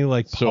tiny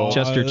like So- paws.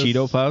 Chester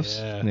Cheeto puffs.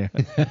 Yeah.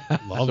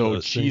 Love So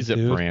those Cheez things, It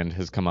dude. brand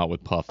has come out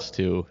with puffs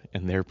too,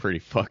 and they're pretty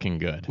fucking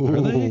good.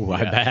 Ooh,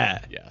 I Yeah.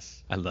 bet.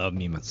 Yes. I love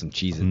me some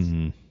Cheez-Its.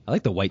 Mm-hmm. I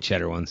like the white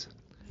cheddar ones.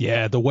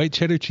 Yeah, the white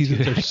cheddar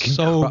Cheez-Its are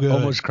so good.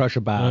 Almost crush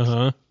a box.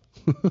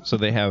 Uh-huh. So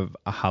they have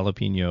a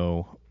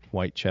jalapeno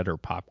white cheddar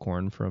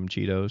popcorn from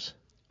Cheetos.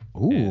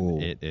 Ooh.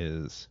 And it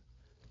is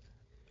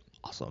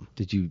awesome.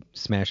 Did you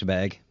smash a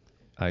bag?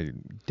 I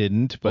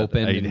didn't, but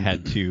Opened I and-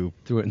 had to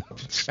Threw it in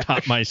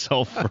stop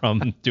myself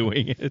from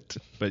doing it.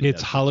 But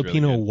It's yes, jalapeno really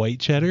good. white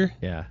cheddar.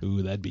 Yeah.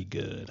 Ooh, that'd be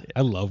good.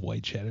 I love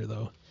white cheddar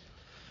though.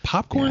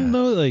 Popcorn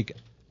though, like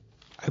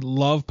I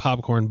love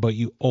popcorn, but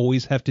you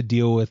always have to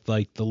deal with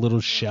like the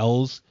little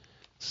shells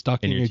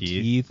stuck in your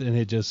teeth, and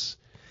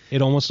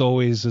it almost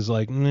always is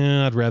like,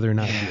 nah, I'd rather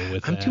not deal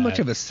with I'm that. too much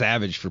of a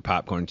savage for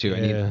popcorn too. I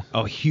Yeah. need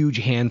a huge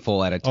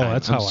handful at a time.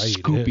 that's I'm how I eat it.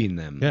 scooping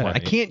them. Yeah. I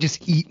can't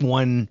just eat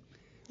one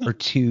or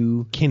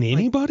two. Can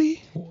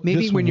anybody?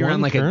 Maybe Just when you're one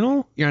on like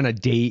kernel? you're on a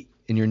date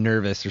and you're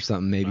nervous or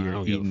something, maybe you're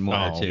don't give a eating one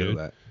or fuck, two. dude.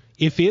 But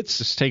If it's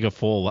Just take a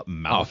full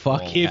mouthful.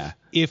 fuck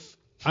if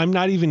I'm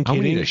not even I'm gonna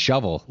kidding, need a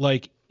shovel.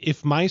 like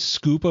if my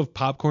scoop of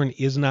popcorn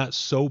is not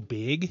so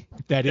big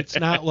that it's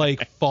not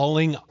like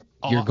falling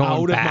You're going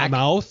out of my back?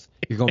 mouth,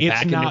 You're going it's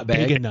back in your not bag?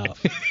 big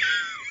enough.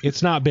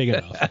 It's not big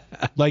enough.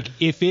 Like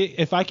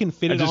if I can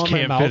fit I it just all in my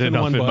can't mouth fit in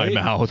enough one in bite,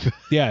 my mouth.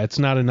 yeah, it's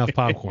not enough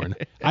popcorn.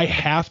 I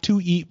have to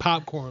eat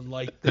popcorn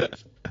like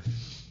this.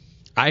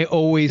 I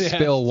always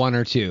spill one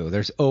or two.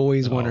 There's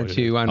always one or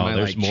two on my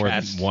there's like more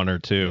chest. than one or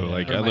two.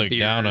 Like I my look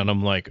down beard. and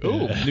I'm like,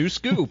 ooh, new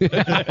scoop.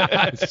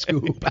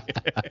 Scoop.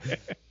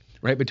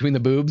 Right between the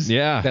boobs.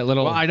 Yeah. That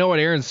little. Well, I know what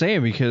Aaron's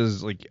saying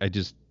because like I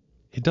just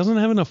It doesn't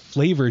have enough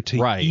flavor to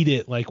Right. eat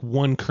it like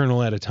one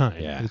kernel at a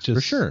time. Yeah, It's just,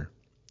 for sure.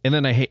 and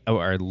then I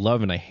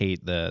love and I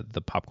hate the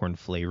popcorn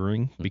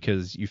flavoring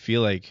because you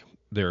feel like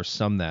there are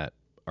some that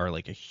are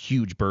like a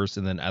huge burst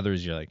and then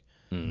others you're like,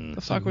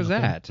 the fuck was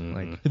that?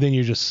 Like And then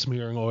you're just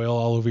smearing oil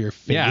all over your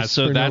face. yeah,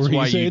 so for that's no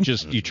why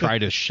reason. you try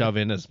to shove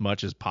in as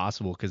much as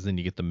possible because then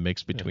you get the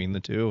mix between the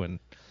two and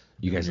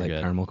You guys you're like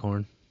good. caramel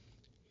corn?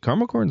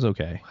 Caramel corn's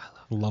okay.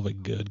 Love a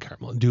good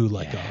caramel. Do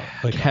like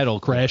a Kettle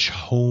corn. fresh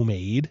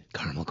homemade.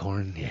 Caramel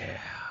corn? Yeah.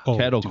 Oh,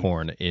 Kettle dude.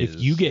 corn is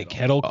If you get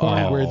kettle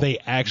corn where Oh, they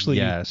actually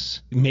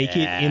yes. make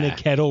it in a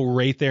kettle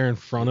right there in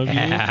front of you,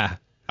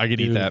 I could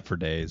eat Dude. that for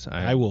days.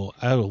 I will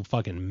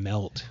fucking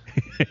melt.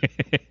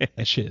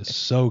 That shit is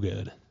so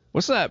good.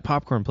 What's that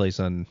popcorn place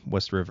on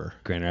West River?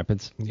 Grand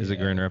Rapids. Is it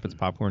Grand Rapids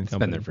Popcorn It's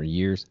Company? been there for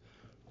years.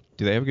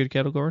 Do they have a good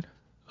kettle corn?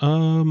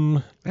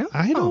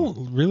 I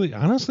don't really,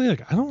 honestly,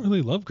 like I don't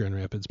really love Grand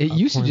Rapids. It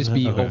used to popcorn just that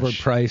be much.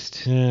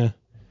 overpriced. Yeah.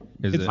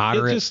 Is It's it?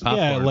 Moderate it just,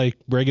 popcorn. yeah, like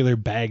regular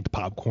bagged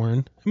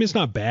popcorn. I mean, it's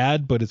not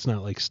bad, but it's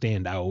not like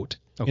stand out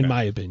Okay. in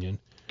my opinion.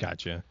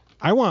 Gotcha.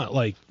 I want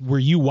like where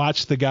you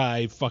watch the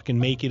guy fucking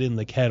make it in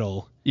the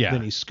kettle. Yeah.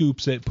 Then he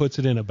scoops it, puts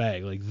it in a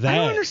bag like I that.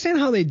 don't understand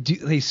how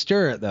they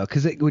stir it though,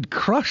 because it would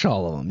crush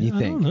all of them. You I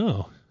think? don't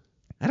know.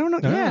 I don't know.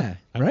 Yeah,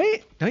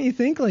 right? Don't you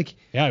think? Like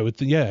Yeah, I would.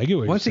 Yeah, I get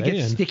what once you're it saying.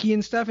 gets sticky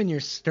and stuff, and you're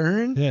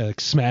stirring, Yeah, like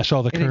smash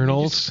all the and you're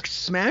kernels. just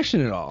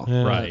smashing it all.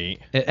 Yeah. Right.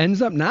 It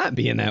ends up not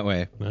being that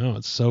way. No,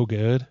 it's so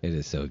good. It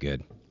is so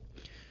good.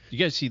 You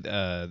guys see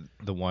the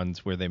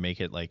ones where they make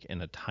it like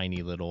in a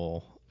tiny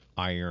little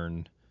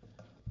iron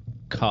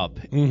cup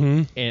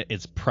Mm-hmm. and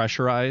it's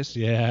pressurized.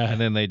 Yeah. And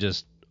then they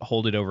just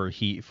hold it over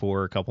heat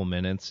for a couple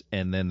minutes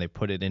and then they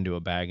put it into a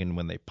bag and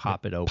when they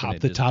pop it open, Pop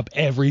it the just, top,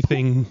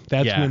 everything.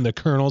 That's Yeah. when the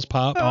kernels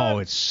pop. Oh,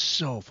 it's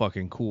so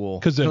fucking cool.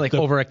 Because Like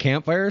over a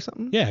campfire or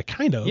something. yeah,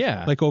 kind of.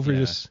 Yeah. Like over Yeah.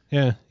 just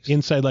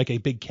inside like a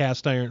big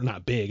cast iron.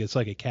 Not big. It's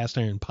like a cast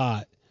iron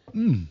pot.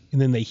 And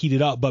then they heat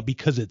it up, but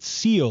because it's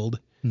sealed,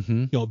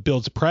 it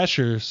builds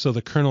pressure, so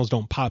the kernels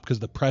don't pop because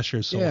the pressure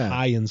is so Yeah.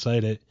 high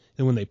inside it.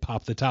 And when they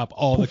pop the top,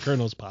 all the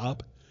kernels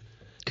pop.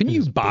 Can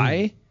you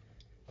buy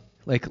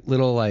like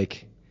little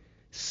like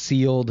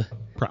sealed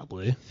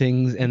Probably.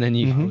 things and then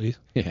you Probably.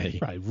 yeah you-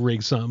 Probably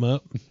rig something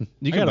up.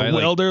 You I can got buy a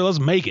like, welder. Let's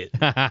make it.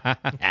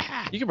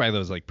 you can buy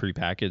those like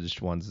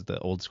prepackaged ones, the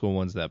old school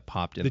ones that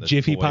popped in The the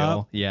Jiffy foil.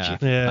 Pop? Yeah.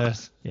 Yeah.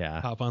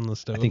 Yeah. Pop on the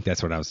stove. I think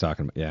that's what I was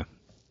talking about. Yeah.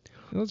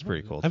 That's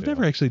pretty cool. I've too.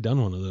 never actually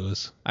done one of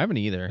those. I haven't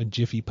either. A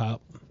Jiffy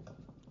Pop.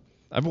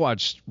 I've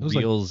watched was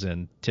like- reels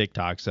and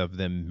TikToks of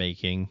them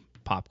making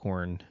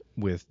popcorn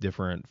with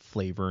different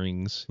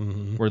flavorings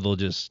where they'll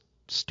just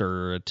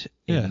stir it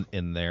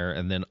in there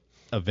and then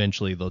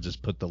eventually they'll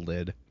just put the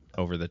lid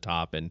over the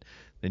top and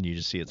then you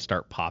just see it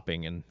start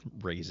popping and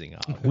raising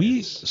up.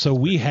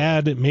 We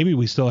had, maybe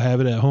we still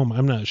have it at home,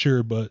 I'm not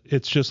sure, but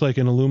it's just like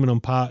an aluminum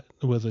pot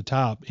with a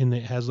top and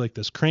it has like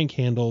this crank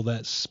handle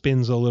that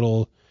spins a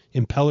little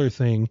impeller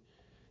thing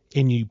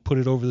and you put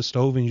it over the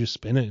stove and you just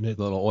spin it and it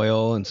A little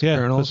oil and some put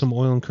kernels. some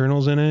oil and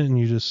kernels in it and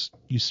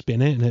you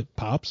spin it and it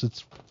pops.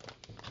 It's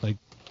like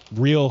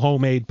real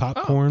homemade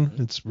popcorn.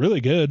 It's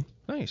really good.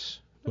 Nice.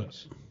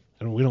 But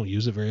we don't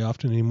use it very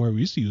often anymore.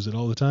 We used to use it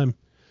all the time.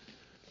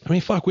 I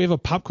mean, fuck, we have a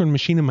popcorn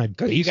machine in my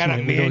basement. You gotta we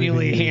don't even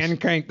manually use. hand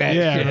crank that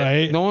Yeah, shit.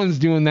 right. No one's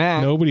doing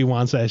that. Nobody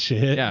wants that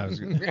shit. Yeah.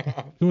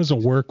 It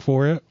doesn't work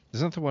for it.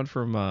 Isn't that the one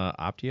from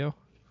Optio?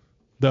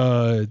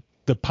 The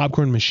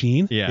popcorn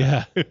machine.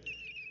 Yeah.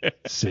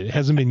 It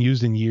hasn't been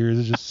used in years.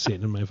 It's just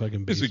sitting in my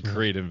fucking It's a basement.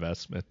 great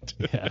investment.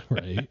 Yeah,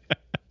 right.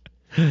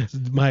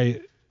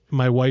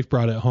 My wife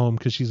brought it home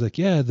because she's like,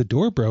 yeah, the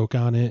door broke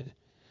on it.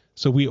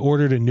 So we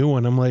ordered a new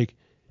one. I'm like,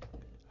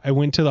 I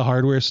went to the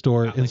hardware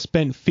store and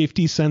spent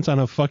 50 cents on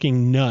a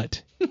fucking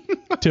nut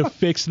to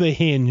fix the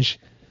hinge.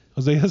 I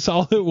was like, that's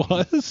all it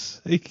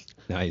was? Like,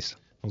 Nice.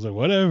 I was like,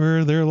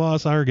 whatever, their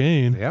loss, our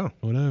gain. Yeah.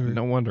 Whatever.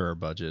 No wonder our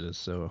budget is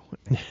so.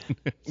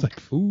 It's like,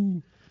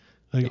 ooh.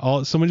 Like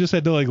someone just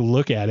had to like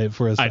look at it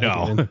for a I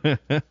second.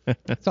 know.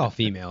 It's all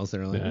females.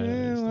 They're like,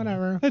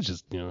 whatever. That's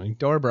just, like,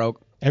 Door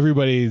broke.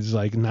 everybody's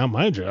like, not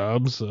my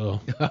job,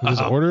 so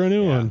just order a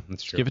new one.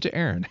 That's true. Give it to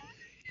Aaron.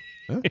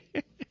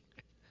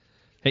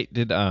 Hey,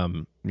 did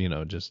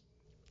just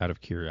out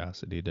of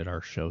curiosity, did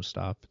our show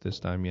stop this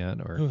time yet?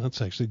 Or Oh,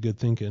 that's actually good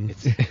thinking.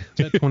 It's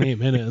at 28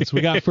 minutes.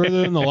 We got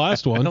further than the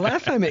last one. The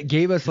last time it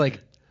gave us like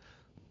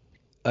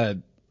a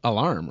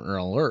alarm or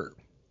alert.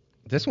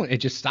 This one, it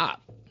just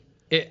stopped.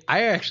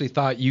 I actually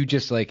thought you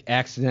just like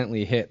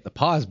accidentally hit the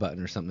pause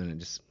button or something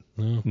and it just.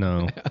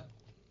 no?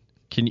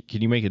 Can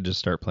you make it just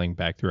start playing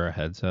back through our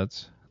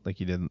headsets like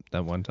you did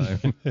that one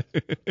time?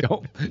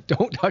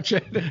 Don't touch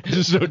it.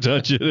 Just don't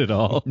touch it at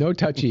all. No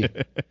touchy.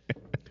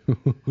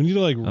 We need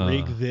to like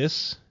rig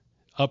this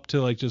up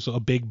to like just a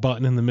big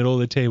button in the middle of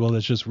the table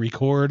that's just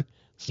record.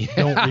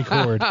 Don't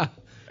record.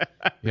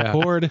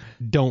 Record,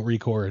 don't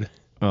record.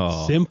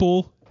 Oh.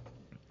 Simple.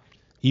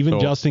 Even So-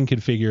 Justin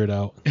could figure it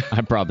out.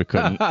 I probably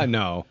couldn't.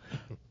 No,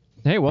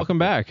 Hey, welcome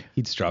back.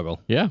 he'd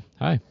struggle. Yeah.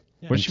 Hi.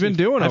 What you been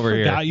doing I over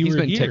here? forgot you He's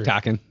were been here.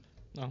 TikToking.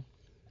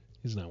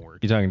 He's not working.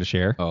 You talking to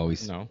Cher? Oh,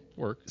 he's No.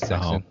 Work.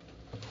 sexting.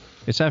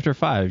 It's after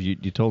 5. You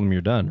told him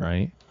you're done,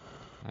 right?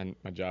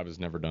 My job is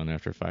never done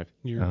after 5.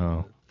 Your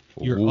Oh.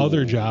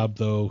 other job,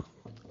 though,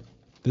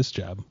 this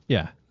job.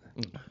 Yeah.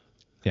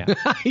 Yeah.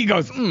 He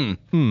goes,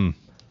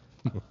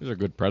 These are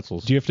good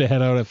pretzels. Do you have to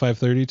head out at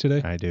 5:30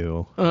 today? I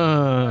do.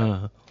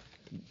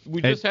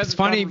 We just had It's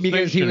funny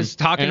because he was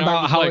talking and I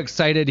about was how like,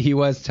 excited he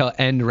was to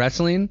end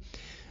wrestling,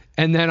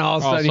 and then all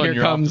of a sudden here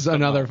you're off comes to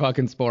another something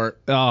fucking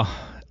sport.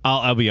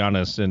 I'll be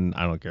honest, and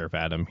I don't care if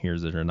Adam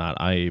hears it or not.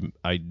 I'm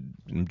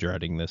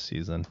dreading this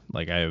season.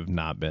 Like, I have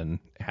not been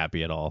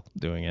happy at all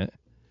doing it.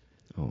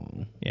 Oh,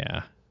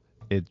 Yeah.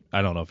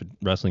 I don't know if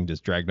wrestling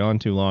just dragged on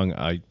too long.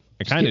 I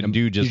kind of do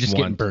you're just just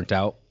getting want. burnt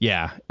out.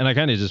 Yeah, and I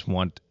kind of just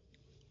want,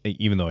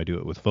 even though I do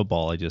it with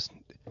football,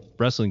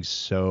 wrestling's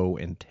so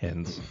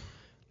intense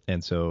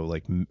and so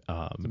like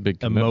big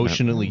commitment.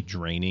 emotionally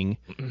draining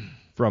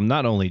from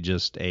not only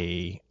just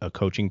a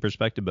coaching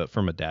perspective, but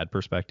from a dad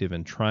perspective,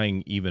 and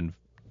trying even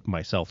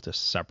myself to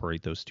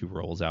separate those two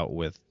roles out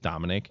with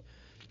Dominic.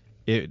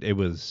 It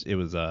was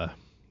a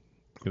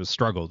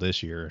struggle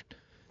this year,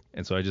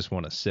 and so I just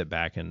want to sit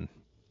back and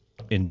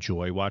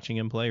enjoy watching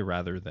him play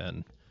rather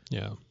than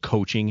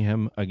coaching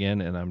him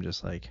again. And I'm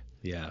just like,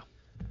 Yeah.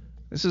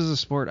 this is a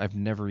sport I've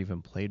never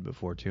even played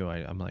before too.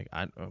 I'm like,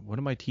 what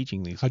am I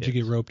teaching these How'd you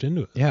kids? get roped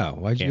into it? Yeah.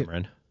 Why'd you?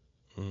 Cameron.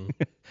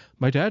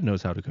 My dad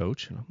knows how to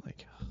coach, and I'm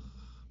like,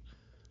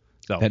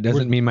 so That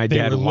doesn't mean my They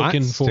dad were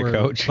looking wants for to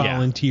coach.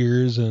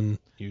 volunteers, and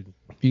you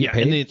You yeah,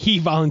 get and paid? he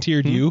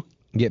volunteered you.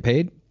 You get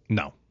paid?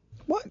 no.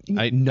 What?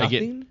 I get-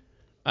 Nothing?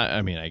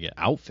 I mean, I get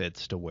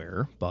outfits to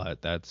wear,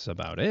 but that's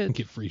about it.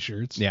 Get free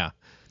shirts. Yeah.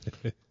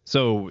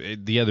 So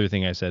the other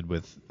thing I said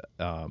with,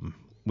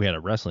 we had a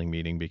wrestling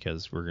meeting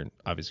because we're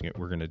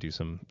gonna do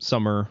some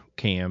summer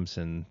camps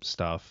and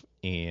stuff,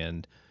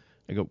 and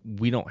I go,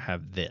 we don't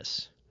have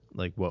this.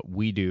 Like what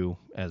we do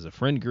as a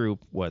friend group,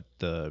 what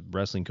the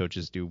wrestling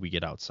coaches do, we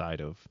get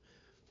outside of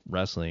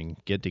wrestling,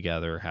 get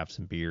together, have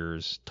some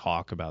beers,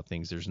 talk about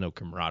things. There's no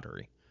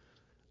camaraderie.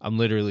 I'm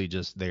literally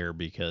just there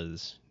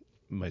because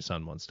my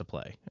son wants to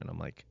play, and I'm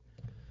like,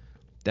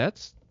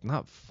 that's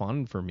not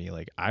fun for me.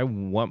 Like, I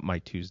want my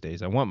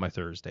Tuesdays, I want my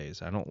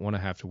Thursdays. I don't want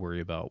to have to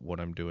worry about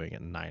what I'm doing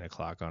at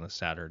 9:00 on a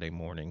Saturday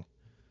morning.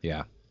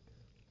 Yeah.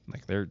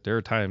 Like, there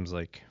are times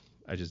like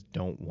I just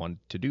don't want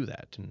to do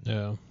that. And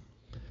Yeah.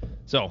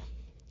 so,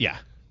 yeah,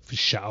 For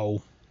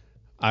show.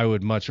 I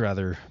would much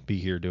rather be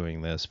here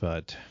doing this,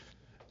 but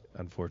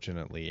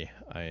unfortunately,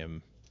 I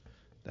am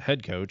the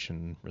head coach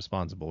and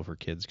responsible for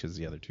kids because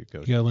the other two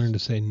coaches. You gotta learn to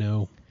say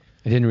no.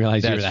 I didn't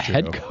realize you were That's the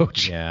head true.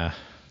 coach. Yeah,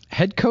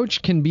 Head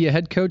coach can be a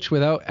head coach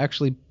without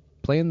actually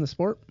playing the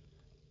sport?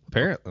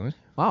 apparently.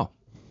 Wow.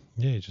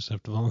 Yeah, you just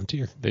have to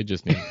volunteer. They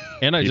just need.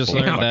 And I just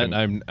people learned that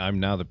fucking-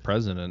 I'm now the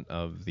president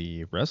of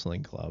the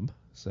wrestling club.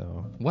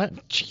 So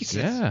What?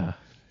 Jesus. yeah.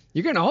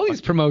 You're getting all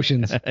these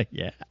promotions.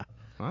 Yeah.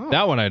 Wow.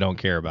 That one I don't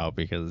care about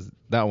because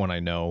that one I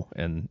know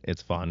and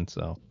it's fun.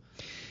 So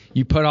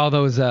You put all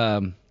those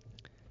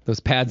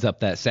pads up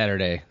that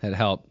Saturday. That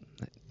helped.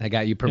 That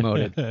got you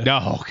promoted.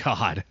 no,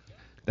 God,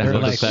 that They're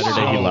was like,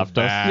 Saturday he so left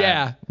us? bad.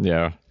 Yeah.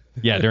 Yeah.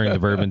 Yeah, during the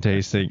bourbon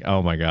tasting.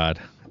 Oh my God,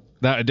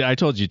 that I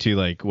told you too.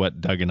 Like what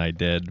Doug and I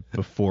did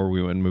before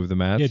we went and moved the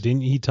mats. Yeah,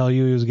 didn't he tell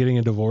you he was getting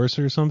a divorce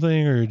or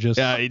something, or just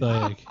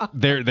like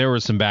There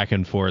was some back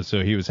and forth.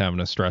 So he was having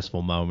a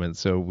stressful moment.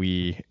 So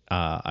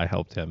I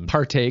helped him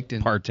Partaked.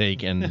 And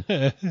partake and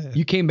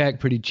you came back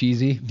pretty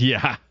cheesy,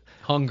 yeah.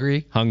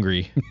 hungry.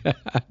 Hungry,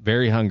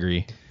 very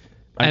hungry.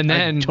 And I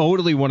then-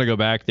 totally want to go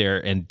back there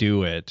and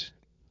do it,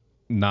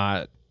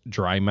 not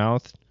dry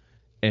mouth,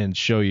 and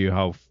show you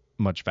how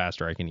much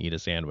faster I can eat a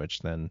sandwich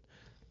than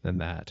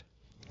that.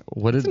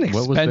 What is It's an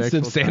what was the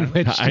expensive actual time?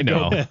 sandwich. I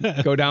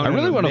know. Go down. I in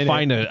really a want to minute.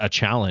 find a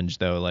challenge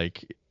though,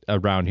 like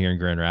around here in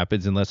Grand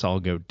Rapids, unless I'll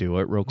go do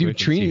it real Do quick and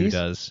see who Trini's.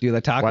 does. Do the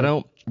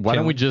taco. Why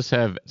don't we just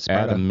have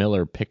Sparta. Adam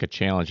Miller pick a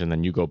challenge and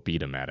then you go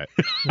beat him at it?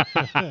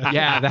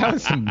 Yeah, that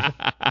was some.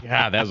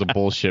 Yeah, that was a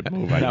bullshit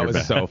move. That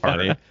was so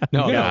funny.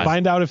 No, you gotta that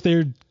find out if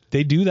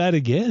they do that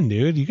again,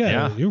 dude. You gotta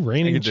Yeah. you're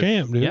reigning I could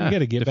champ, dude. yeah, You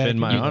gotta get back. defend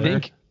my in honor. there.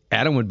 think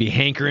Adam would be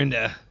hankering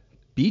to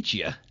beat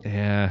you.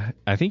 Yeah,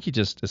 I think he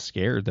just is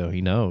scared though.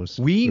 He knows.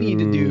 We need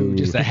to do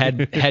just a head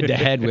to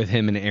head with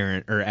him and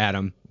Aaron or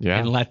Adam. Yeah.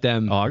 And let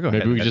them. Oh, I'll go ahead.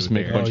 Maybe we and just head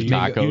make a with bunch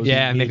Aaron. of Oh, you- tacos. you-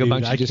 Yeah, make a dude,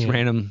 bunch I of just can't.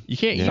 random. You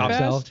can't eat soft fast.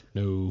 salad.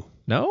 No,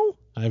 No.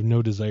 I have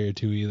no desire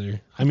to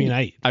either. I mean,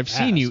 I've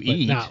seen you but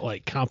eat. not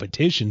like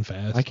competition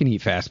fast. I can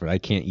eat fast, but I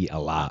can't eat a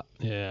lot.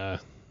 Yeah.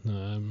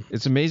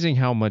 It's amazing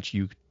how much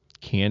you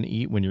can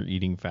eat when you're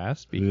eating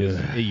fast because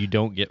you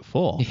don't get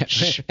full.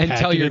 Pack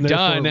Until it you're in there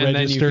done, for and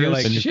then you feel registers.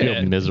 like And you shit.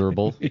 feel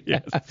miserable.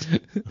 Yes.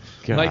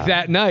 God. Like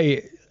that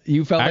night,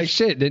 you felt like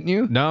shit, didn't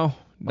you? No.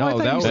 Oh, I thought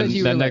that you was said Then,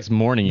 you that were next like-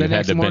 morning the you had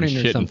next to have been morning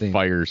or shitting something.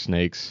 fire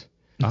snakes.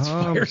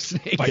 Fire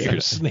snakes. Fire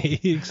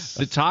snakes.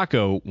 The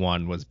taco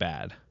one was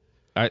bad.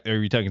 Are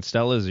you talking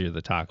Stella's or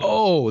the tacos?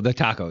 Oh, the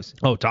tacos.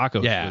 Oh,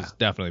 tacos Yeah. was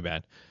definitely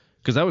bad.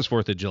 Because that was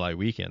 4th of July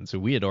weekend, so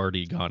we had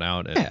already gone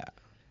out and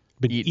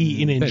Been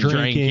eating and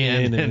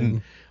drinking.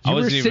 And I You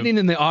were wasn't sitting even,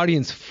 in the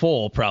audience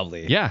full,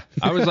 probably. yeah,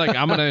 I was like,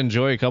 I'm gonna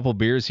enjoy a couple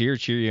beers here,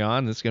 cheer you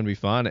on. This is gonna be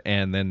fun.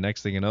 And then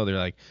next thing you know, they're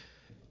like,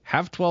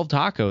 have 12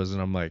 tacos,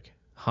 and I'm like,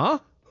 huh?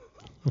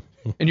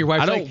 And your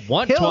wife's I don't like,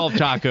 want "He'll- 12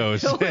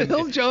 tacos.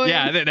 He'll join.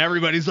 Yeah, and then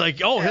everybody's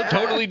like, oh, he'll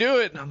totally do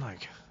it. And I'm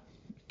like,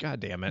 God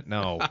damn it,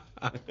 no.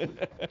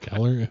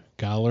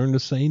 gotta learn to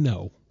say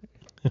no.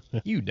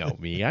 You know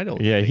me. I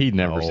don't. Yeah, think he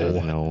never no. says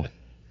no.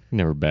 He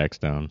never backs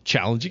down.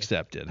 Challenge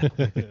accepted.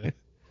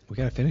 We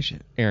gotta finish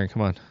it. Aaron,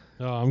 come on.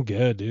 Oh, I'm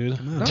good, dude.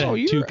 I've No, had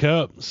you're- 2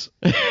 cups.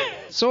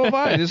 So have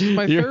I. This is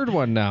my You're- 3rd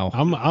one now.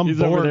 I'm He's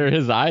bored. over there.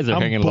 His eyes are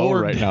I'm hanging low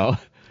bored. right now.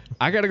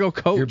 I gotta go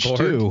coach You're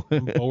too.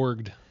 I'm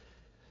borged.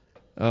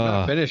 I'm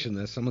not finishing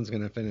this. Someone's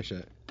gonna finish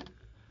it.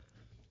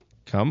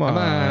 Come on. Come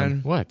on.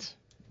 What?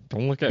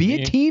 Don't look at Be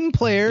me. a team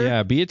player.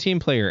 Yeah, be a team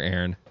player,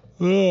 Aaron.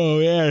 Oh,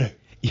 yeah.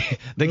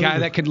 The guy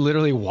that could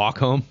literally walk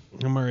home.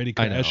 I'm already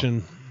I know.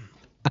 crashing.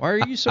 Why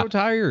are you so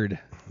tired?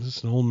 This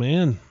is an old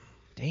man.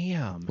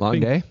 Damn. Long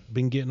day.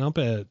 Been getting up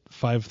at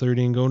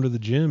 5:30 and going to the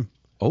gym.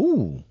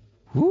 Oh.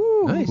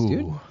 Nice,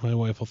 dude. My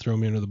wife will throw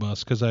me under the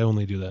bus because I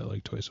only do that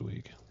like twice a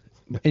week.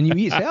 And you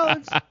eat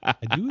salads. I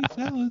do eat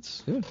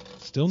salads. Good.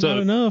 Still not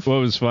enough. What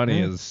was funny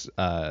is,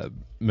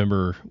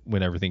 remember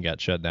when everything got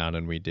shut down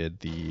and we did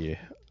the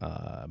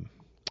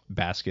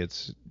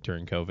baskets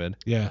during COVID?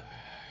 Yeah.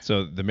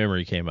 So the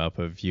memory came up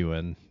of you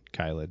and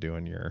Kyla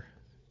doing your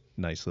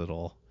nice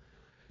little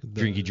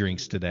drinky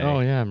drinks today. Oh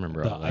yeah, I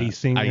remember The all that.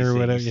 icing or Icings.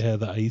 whatever. Yeah,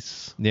 the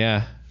ice.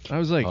 Yeah. I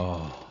was like,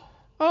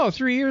 oh,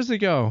 3 years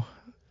ago.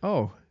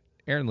 Oh,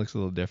 Aaron looks a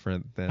little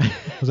different than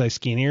Was I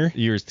skinnier?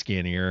 you're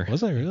skinnier.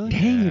 Was I really?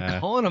 Dang, Yeah. you're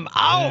calling him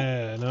out.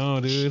 Yeah,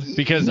 no, dude.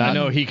 Because I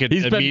know he could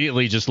He's been-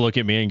 immediately just look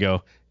at me and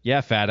go,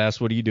 yeah, fat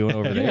ass, what are you doing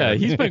over there? Yeah,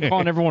 he's been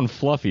calling everyone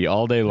fluffy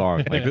all day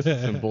long. Like this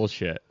is some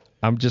bullshit.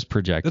 I'm just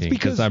projecting That's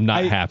because because I'm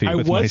not I, happy I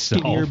with was myself.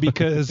 skinnier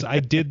because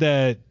I did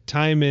that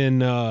time in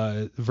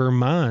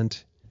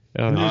Vermont.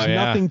 And there's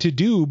yeah. nothing to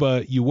do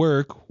but you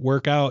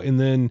work out, and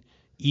then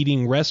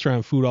eating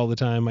restaurant food all the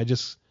time.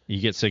 You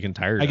get sick and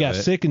tired I of got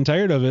it. sick and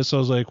tired of it, so I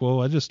was like,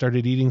 well, I just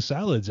started eating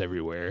salads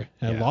everywhere.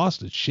 And I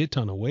lost a shit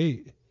ton of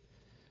weight.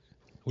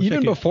 Wish I Even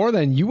could- before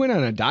then, you went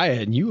on a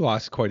diet and you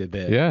lost quite a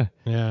bit. Yeah.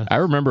 Yeah. I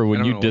remember when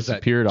I don't you know, was that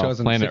disappeared off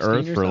planet 2016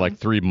 Earth or for like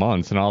something? 3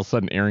 months, and all of a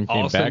sudden Aaron All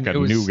came of a sudden, back it a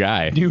was new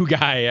guy. New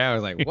guy. Yeah, I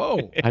was like,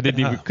 whoa. I didn't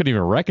even couldn't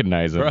even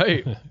recognize him.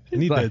 Right. I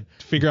need to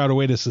figure out a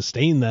way to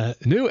sustain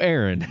that. New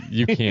Aaron.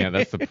 You can't.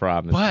 That's the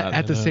problem. It's But not-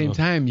 at the same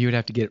time, you would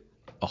have to get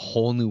a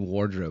whole new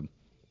wardrobe.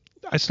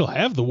 I still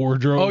have the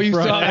wardrobe. Oh, you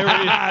from still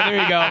every,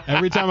 there you go.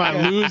 every time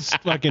I lose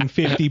fucking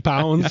 50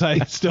 pounds, I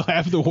still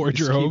have the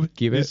wardrobe.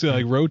 keep it. Just to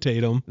like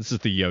rotate them. This is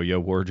the yo-yo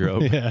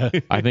wardrobe. Yeah.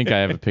 I think I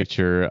have a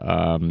picture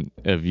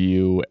of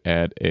you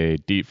at a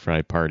deep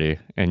fry party,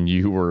 and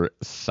you were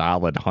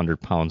solid 100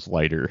 pounds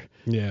lighter,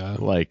 Yeah.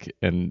 like,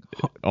 and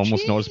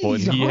almost Jeez, noticeable.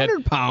 And he had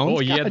 100 pounds? Oh,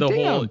 he had the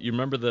whole. Goddamn. You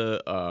remember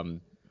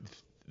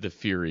the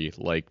Fury,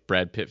 like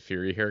Brad Pitt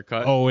Fury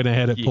haircut? Oh, and I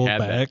had it He pulled had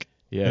that. back.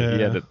 Yeah,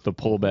 he had the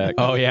pullback.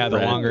 Oh, yeah, the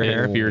Brad longer Pitt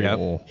hair. Fury.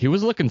 Yep. He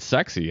was looking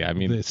sexy. I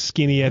mean, The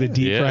skinny at a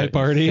deep Yeah. fry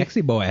party.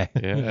 Sexy boy.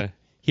 yeah.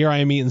 Here I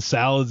am eating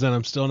salads and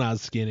I'm still not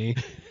skinny.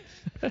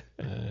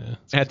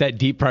 At that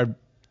deep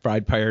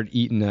fried pirate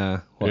eating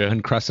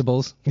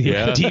Uncrustables.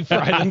 Yeah. Deep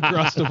fried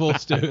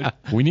Uncrustables, dude.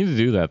 We need to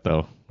do that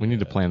though. We need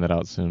to plan that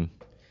out soon.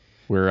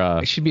 We're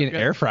It should be an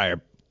air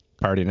fryer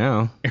party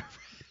now.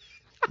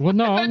 well,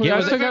 no, Get I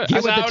with, still got-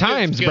 get with the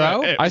times,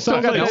 bro. I still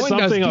Sounds got like no one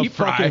does something a deep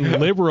fry. fucking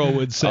liberal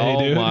would say, Oh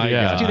dude. my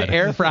Yeah. god. Do the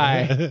air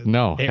fry.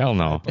 no, hell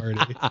no, Party.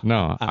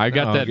 no. I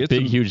got No, that get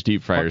big, some huge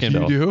deep fryer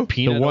Fucking still.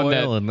 peanut the one oil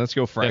that and let's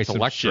go fry that's some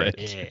electric.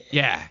 shit.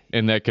 Yeah.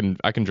 and that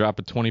I can drop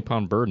a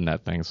 20-pound bird in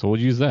that thing. So we'll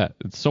use that.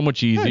 It's so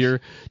much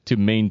easier to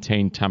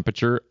maintain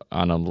temperature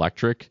on an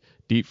electric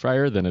deep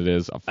fryer than it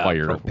is a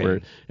fire.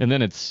 propane. And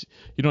then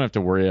you don't have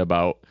to worry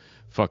about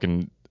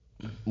fucking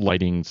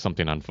lighting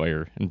something on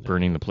fire and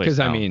burning the place Because,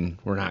 I down. mean,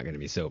 we're not going to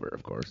be sober,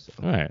 of course.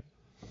 So. all right.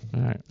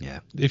 Yeah.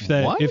 If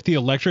What? the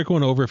electric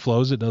one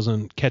overflows, it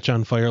doesn't catch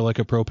on fire like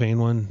a propane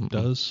one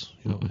does.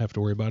 You don't have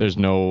to worry about There's it.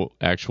 no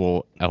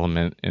actual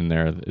element in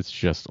there. It's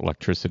just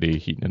electricity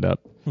heating it up.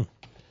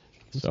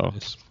 So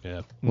Nice.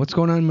 Yeah. What's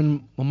going on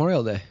on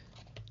Memorial Day?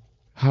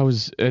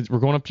 we're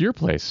going up to your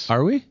place?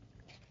 Are we?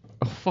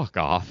 Oh, fuck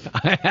off.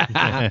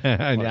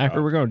 I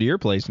heard we're going to your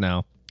place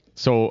now.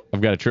 So I've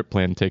got a trip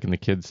planned, taking the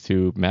kids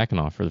to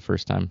Mackinac for the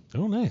first time.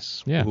 Oh,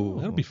 nice. Yeah.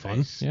 That'll be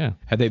fun. Yeah.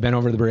 Have they been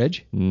over the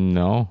bridge?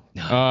 No.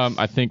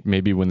 I think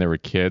maybe when they were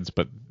kids,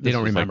 but They this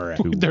don't was like remember it.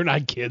 2. They're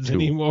not kids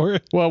anymore.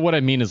 Well, what I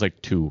mean is like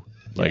 2,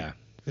 like Yeah.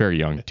 very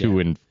young, 2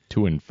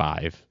 and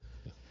 5.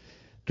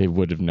 They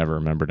would have never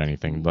remembered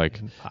anything.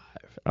 Like,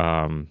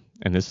 and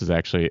this is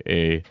actually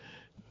a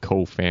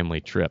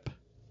co-family trip.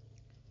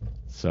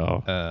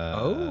 So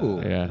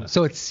Oh. yeah,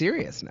 So it's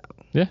serious now.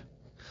 yeah.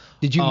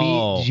 Did you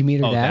meet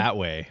her dad? That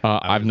way.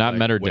 I've not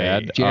met her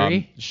dad.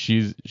 Jerry?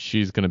 She's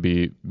going to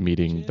be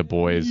meeting the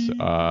boys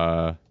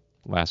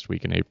last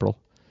week in April.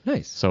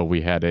 Nice. So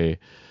we had a.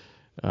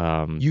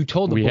 You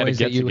told the we had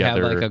boys a that you have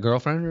get-together. like a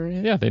girlfriend or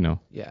anything? Yeah, they know.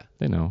 Yeah.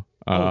 They know.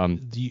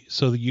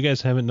 So you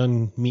guys haven't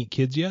done meet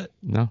kids yet?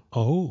 No,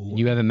 Oh.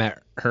 You haven't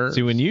met her?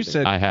 See, when you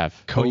said I have.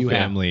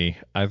 co-family,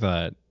 I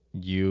thought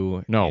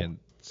you No. and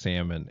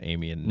Sam and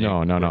Amy and Nick No.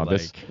 were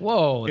This like,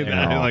 Whoa. and There.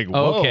 I'm like,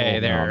 whoa. Okay,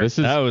 there. No, this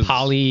is That was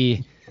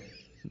Polly.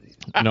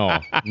 no.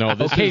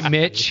 This Okay, is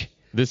Mitch.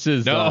 this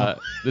is No.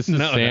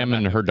 Sam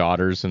and her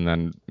daughters, and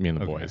then me and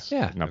the boys.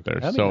 Yeah. up there.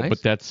 That'd be So, nice.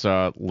 but that's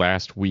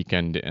last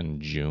weekend in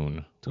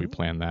June. We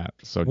planned that.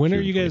 So When are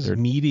June you guys 23rd.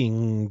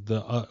 meeting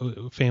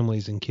the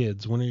families and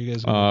kids? When are you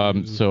guys gonna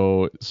do-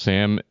 So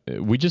Sam,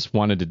 we just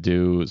wanted to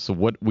do. So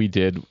what we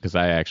did, because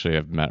I actually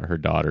have met her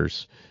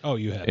daughters, Oh,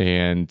 you have.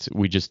 and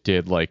we just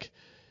did like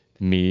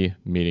me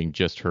meeting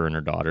just her and her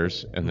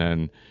daughters, and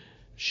then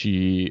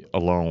she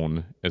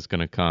alone is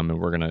gonna come, and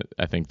we're gonna.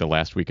 I think the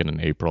last weekend in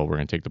April, we're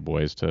gonna take the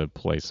boys to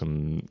play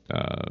some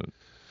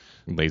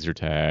laser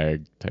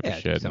tag type Yeah,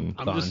 of shit. some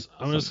And,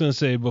 I'm just gonna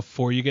say,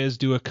 before you guys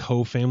do a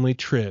co-family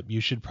trip,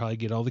 you should probably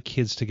get all the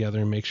kids together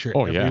and make sure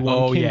Oh, yeah. everyone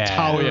Oh, can yeah.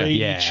 tolerate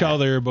Yeah. each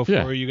other before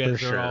Yeah, you guys for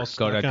are sure. all Go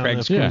stuck to on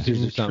Craig's a Cruises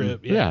family or something. trip.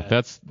 yeah,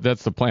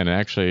 that's the plan. And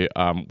actually,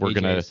 we're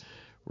AJ's.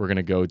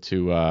 gonna go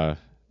to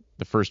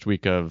the first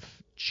week of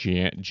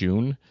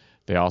June.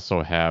 They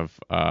also have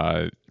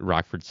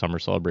Rockford Summer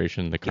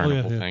Celebration, the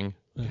carnival yeah. thing.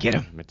 Get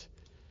him. Damn it.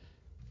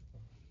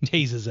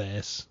 Tase his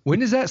ass. When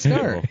does that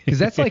start? Because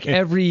that's like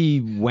every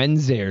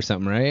Wednesday or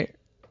something, right?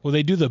 Well,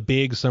 they do the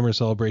big summer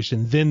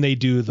celebration, then they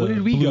do the What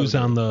did we blues go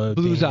to? on the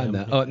Blues on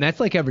Dam. the. Oh, and that's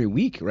like every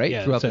week, right?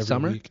 Yeah, Throughout it's the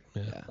every summer. week.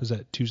 Yeah. Was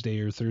that Tuesday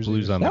or Thursday?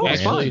 Blues on That the was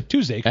Dam. fun.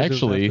 Tuesday. 'Cause it was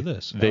Actually, after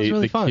this. was the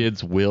really fun.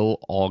 kids will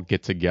all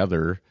get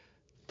together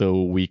the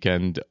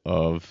weekend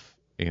of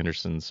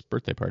Anderson's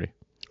birthday party.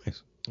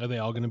 Are they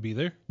all going to be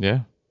there? Yeah,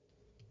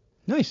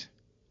 Nice.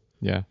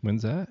 yeah,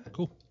 When's that?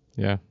 Cool.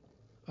 yeah.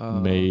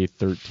 May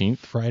 13th.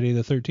 Friday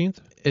the 13th.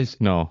 Is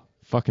No,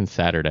 fucking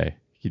Saturday.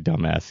 You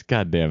dumbass.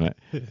 God damn it.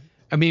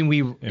 I mean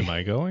we. Am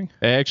I going?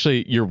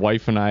 Actually, your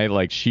wife and I,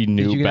 like, she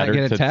knew you not better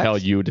get a to text? tell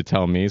you to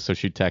tell me, so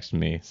she texted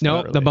me. No,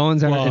 separately. the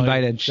bones aren't Well,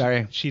 invited. she-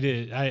 Sorry. She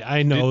did.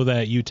 I know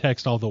that you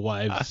text all the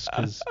wives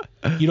because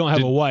you don't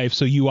have a wife,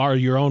 so you are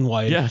your own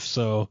wife. Yes.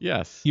 So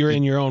Yes. you're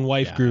in your own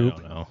wife Yeah, group. I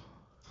don't know.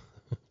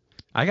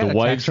 I got The a text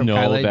wives from know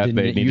Kyla. that Didn't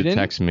they you need to didn't?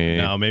 text me.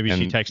 No, maybe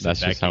she and texted That's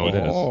just Becky. how it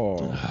is.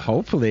 Oh,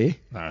 hopefully.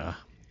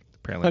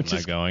 Apparently I'm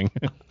not going.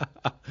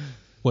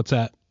 What's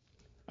that?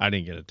 I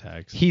didn't get a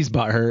text. He's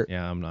butthurt.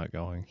 Yeah, I'm not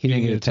going. He You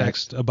didn't get get a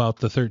text. about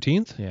the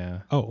 13th. Yeah.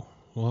 Oh,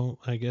 well,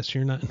 I guess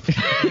you're not.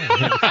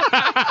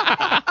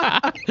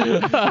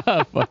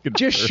 Fucking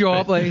Just show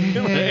up like, fucking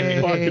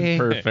hey.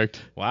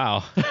 perfect.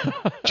 Wow.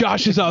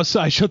 Josh is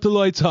outside. Shut the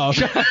lights off.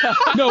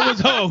 No one's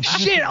home.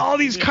 Shit, all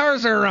these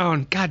cars are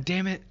around. God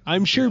damn it.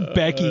 I'm sure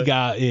Becky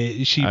got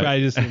it. She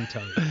probably just didn't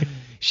tell you.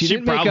 She, She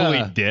didn't make probably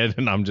a, did,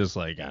 and I'm just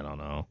like, I don't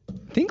know.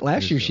 I think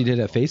last year she did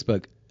a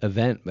Facebook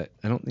event, but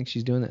I don't think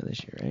she's doing that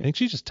this year, I right? think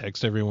she just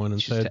texted everyone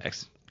and She just said,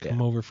 text.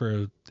 "Come over for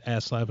a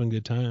ass slapping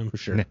good time." For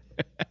sure.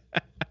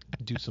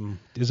 Do some.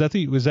 Was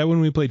that when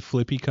we played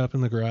Flippy Cup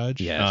in the garage?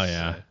 Yes. Oh,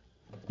 yeah.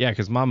 Yeah,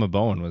 because Mama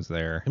Bowen was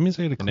there. That means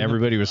I got to And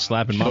everybody was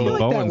slapping Mama like that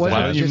Bowen's wasn't Why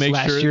ass. don't you just make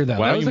last sure? year, though.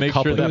 Why That don't was you a make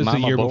couple- sure it that was the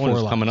Mama year Bowen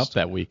before is coming up last.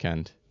 that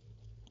weekend?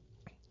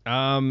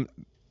 I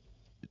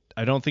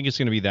don't think it's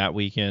going to be that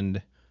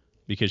weekend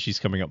because she's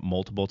coming up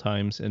multiple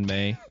times in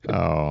May.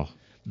 Oh,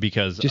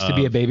 Because Just to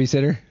be a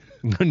babysitter?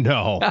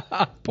 no,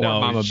 Poor no,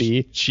 Mama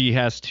B. She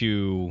has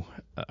to,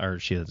 or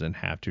she doesn't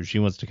have to. She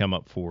wants to come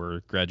up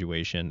for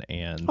graduation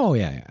and Oh,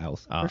 yeah,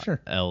 Alice. For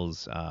sure.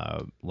 Elle's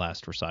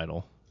last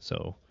recital.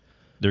 So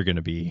they're going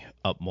to be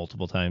up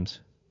multiple times.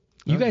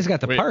 You guys got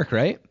the Wait. park,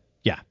 right?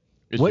 Yeah.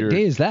 What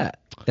day is that?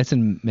 That's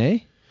in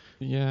May?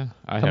 Yeah,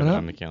 I have Coming it up?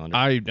 on the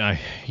calendar.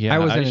 Yeah. I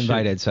wasn't should-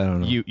 invited, so I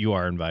don't know. You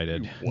are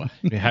invited. What?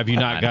 Have you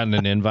not gotten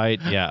an invite?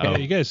 Yeah. Yeah, oh,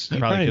 you guys you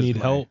probably probably 'cause need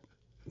my- help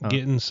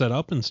getting set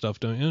up and stuff,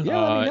 don't you? Yeah.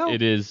 let me know.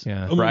 It is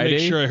Yeah. I'm gonna Friday.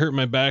 make sure I hurt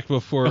my back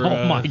before.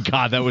 Oh my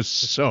God, that was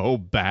so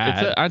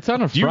bad. It's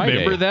on a Do you Friday.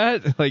 remember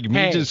that? Like me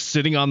Hey. just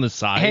sitting on the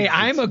side. Hey,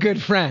 I'm a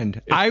good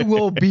friend. I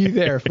will be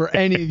there for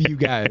any of you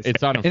guys.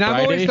 It's on a and I'm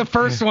always Friday. the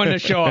first one to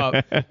show up.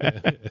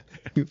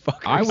 You fuckers.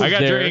 I was I got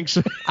there. drinks.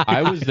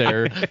 I was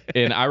there,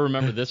 and I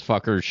remember this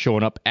fucker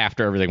showing up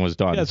after everything was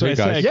done. Yeah, that's Hey, what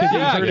I guys. said. 'cause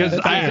Yeah, he hurt his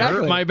that's I back. exactly.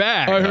 hurt my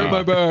back. I hurt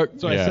my back.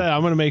 So I Yeah. said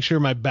I'm gonna make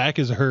sure my back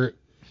is hurt.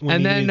 When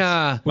And he then,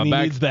 needs, when my he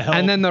back- needs the help.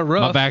 And then the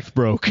roof. My back's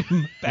broke.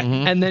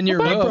 And then your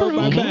roof.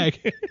 my back.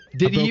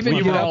 Did he even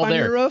We get were up all on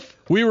there. your roof?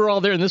 We were all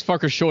there, and this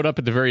fucker showed up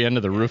at the very end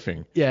of the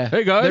roofing. Yeah.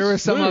 Hey, guys. There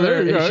was some Hey,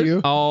 other hey, guys. issue.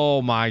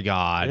 Oh my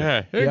God.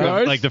 Yeah. Hey, Yeah.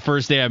 guys. Like the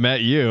first day I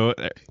met you.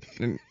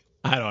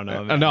 I don't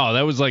know. No,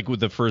 that was like with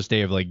the first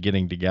day of like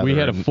getting together. we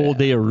had a and- full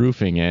day of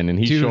roofing in, and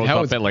he Dude, shows that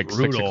up was at like 6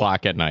 brutal.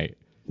 o'clock at night.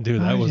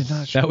 Dude, Why that did was you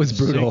not show that was it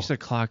brutal. 6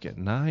 o'clock at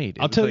night.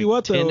 I'll tell you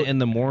what, 10 though, in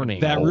the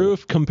morning. that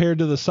roof compared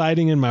to the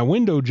siding in my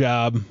window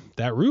job.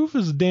 That roof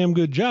is a damn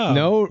good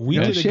job. We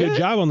did a shit. good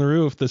job on the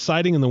roof. The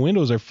siding and the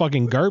windows are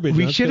fucking garbage.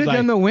 We That's should have 'cause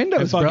done the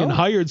windows, I fucking bro.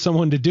 hired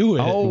someone to do it.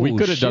 Oh, we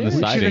could have done the shit.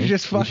 We siding. should have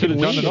just fucking should have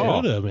done it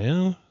all. Shoulda,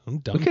 man. I'm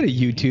done. We could have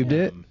YouTubed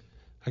it.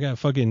 I got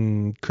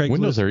fucking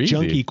Windows are Craigslist easy.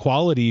 junky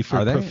quality for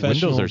Are they?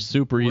 professional. Windows are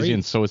super easy and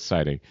rates. so is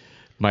siding.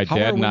 My How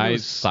dad are and I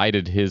windows-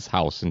 sided his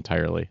house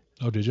entirely.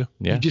 Oh, did you?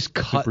 Yeah, You just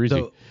cut super easy.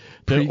 the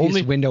previous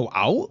only window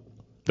out.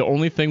 the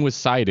only thing with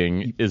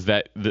siding is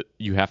that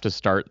you have to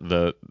start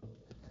the.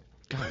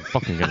 God, I'm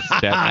fucking gonna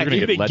stab. You're gonna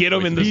Even lead get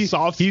him in the poisoning.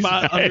 soft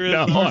spot under his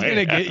know. arm. He's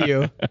gonna get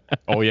you.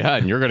 Oh yeah,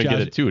 and you're gonna get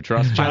Josh- it too.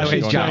 Trust me. Josh It's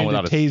is going down trying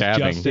without to a tase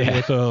stabbing. Justin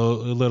with a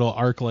little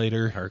arc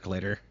lighter. Arc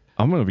later.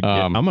 I'm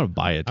gonna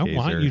buy a I taser.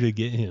 want you to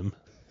get him.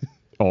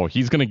 Oh,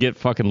 he's gonna get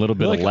fucking little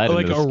bit of lead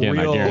like in a his skin.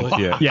 real, I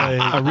guarantee it.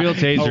 Yeah, a real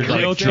taser. A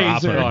real like,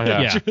 drop taser. it. Oh,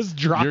 yeah. Just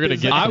drop You're gonna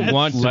his get. ass. I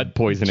want lead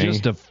poisoning.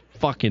 Just to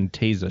fucking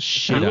tase the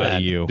shit do out of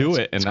it. you. Do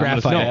it, and It's I'm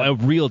gonna graphite. say- No, a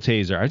real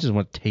taser. I just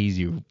want to tase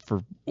you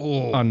for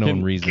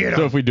unknown reasons.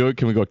 So if we do it,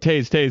 can we go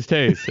tase, tase,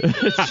 tase?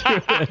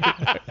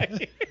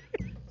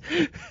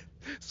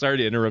 Sorry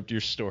to interrupt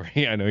your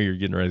story. I know you're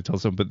getting ready to tell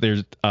something, but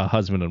there's a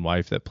husband and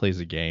wife that plays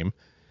a game,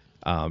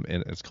 and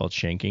it's called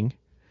shanking.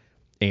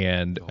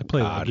 And I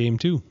play that game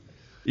too.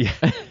 yeah,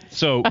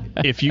 so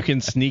if you can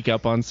sneak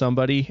up on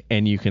somebody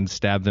and you can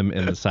stab them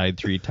in the side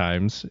 3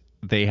 times,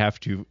 they have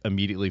to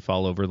immediately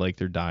fall over like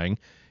they're dying,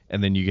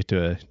 and then you get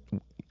to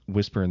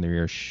whisper in their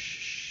ear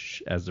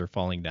shh as they're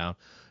falling down.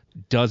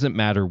 Doesn't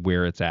matter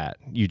where it's at.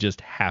 You just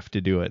have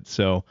to do it.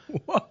 So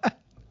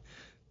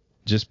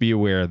just be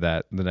aware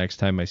that the next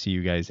time I see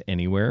you guys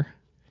anywhere,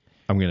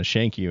 I'm going to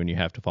shank you and you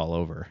have to fall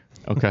over.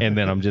 Okay. And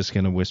then I'm just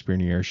going to whisper in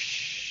your ear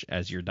shh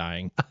as you're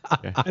dying.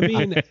 I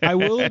mean, I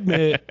will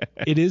admit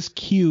it is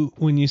cute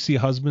when you see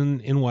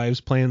husband and wives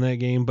playing that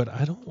game, but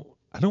I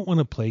don't want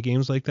to play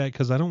games like that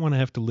because I don't want to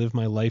have to live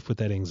my life with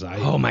that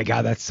anxiety. Oh my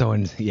god, that's so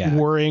yeah.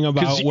 Worrying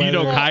about Because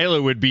whether Kyla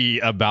would be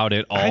about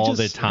it all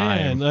the time.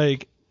 man,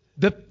 like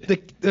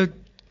The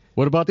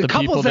What about The the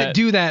couples people that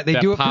do that, they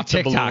do it for pop the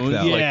TikTok, balloons,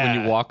 though. Like when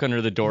Yeah. you walk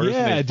under the doors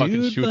Yeah, and they fucking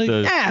dude, shoot like-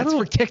 the. yeah, it's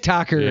for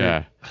TikTok or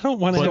Yeah. I don't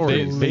want to have But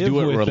to they do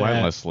live it with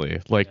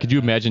relentlessly. Like, could you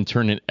imagine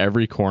turning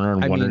every corner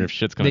and wondering if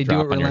shit's gonna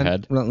drop on your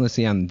head?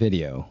 relentlessly on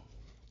video. that.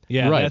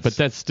 Yeah, Right, but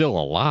that's still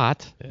a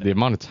lot. The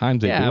amount of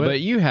times they Yeah, do it.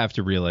 but you have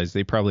to realize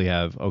they probably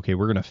have, okay,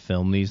 we're going to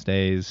film these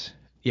days.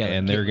 Yeah,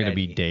 and get they're going to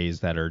be ready. days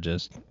that are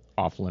just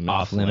off limits.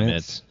 off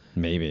limits.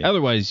 Maybe.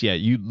 Otherwise, yeah,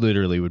 you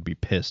literally would be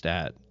pissed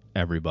at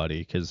everybody.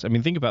 Because, I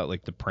mean, think about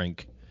like the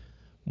prank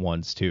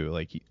ones too.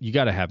 Like, you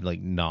got to have like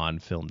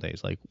non-film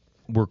days. Like,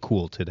 we're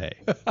cool today.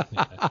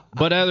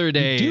 But other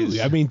days.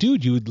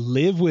 dude, you would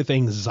live with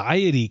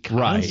anxiety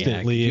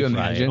constantly. Yeah, if could you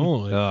imagine?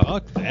 Oh,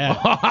 fuck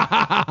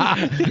that.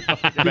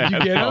 Did you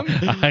get him?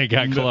 I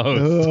got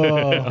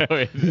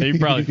close. He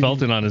probably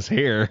felt it on his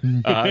hair.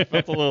 I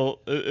felt a little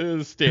it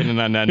was standing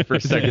on end for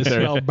a second It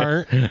there. smelled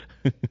burnt.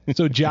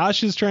 So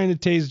Josh is trying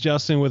to tase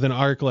Justin with an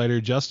arc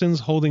lighter. Justin's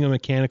holding a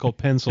mechanical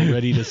pencil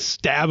ready to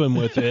stab him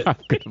with it. I'm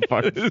gonna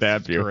fucking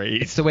stab you.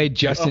 It's the way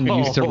Justin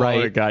used to I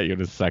write. got you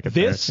in a second.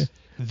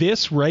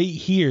 This right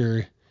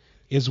here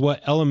is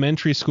what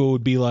elementary school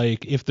would be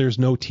like if there's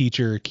no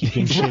teacher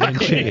keeping shit in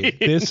shape.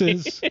 This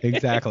is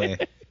Exactly.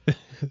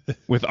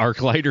 With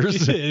arc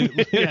lighters.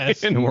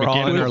 yes. And we're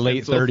all in our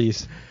late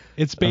 30s.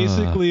 It's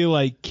basically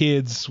like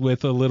kids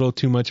with a little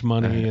too much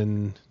money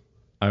and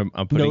I'm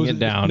putting it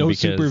down no because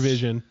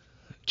supervision.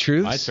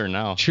 Truth? My turn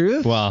now.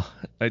 Truth? Well,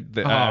 I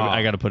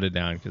got to put it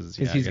down because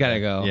He's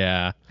gotta go.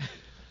 Yeah,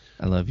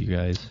 I love you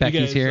guys. Becky's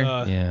You guys,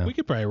 here. Yeah. We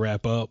could probably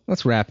wrap up.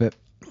 Let's wrap it.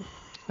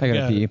 I gotta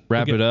Yeah. pee.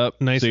 Wrap We'll it get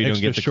up Nice so you don't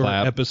extra get the short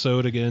clap.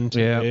 episode again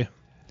today. Yeah.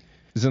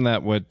 Isn't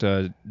that what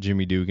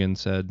Jimmy Dugan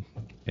said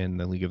in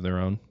The League of Their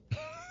Own?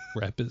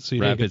 Wrap it so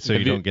you Wrap don't it so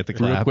you don't get the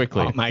Real clap.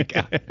 quickly. Oh my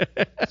god.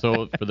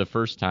 So for the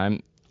first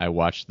time, I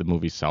watched the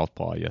movie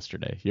Southpaw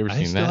yesterday. You ever I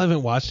seen still that?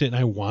 haven't watched it and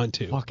I want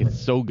to. Fuck, it's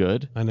so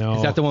good. I know.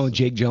 Is that the one with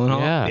Jake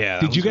Gyllenhaal? Yeah.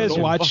 Did you guys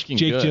so watch fucking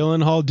Jake good.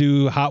 Gyllenhaal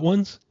do Hot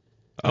Ones?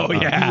 Oh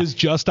yeah. He was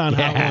just on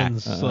Hot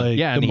Ones. Like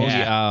Yeah, the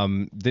and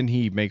most- didn't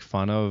he make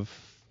fun of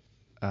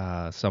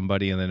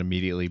somebody and then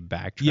immediately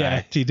backtrack?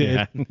 Yeah, he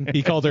did. Yeah.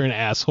 He called her an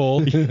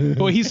asshole.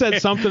 Well, he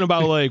said something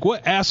about like,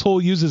 what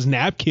asshole uses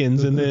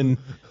napkins? And then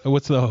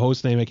what's the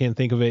host name? I can't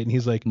think of it. And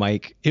he's like,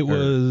 Mike. it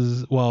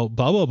was, well,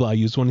 blah, blah, blah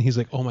used one. He's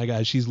like, oh my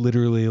God, she's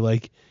literally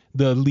like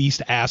the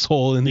least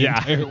asshole in the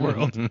entire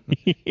world.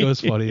 It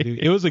was funny, dude.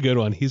 It was a good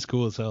one. He's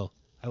cool as hell.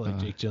 I like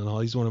Jake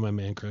Gyllenhaal. He's one of my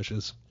man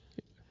crushes.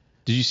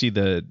 Did you see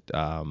the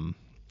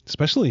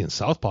Especially in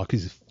Southpaw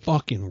because he's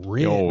fucking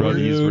ripped. Oh,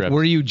 he's dude. ripped.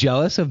 Were you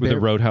jealous of With the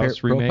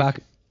Roadhouse remake?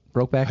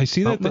 Brokeback I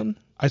see that. Mountain?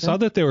 I saw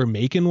that they were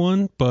making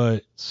one,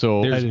 but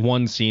So There's didn't-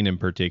 one scene in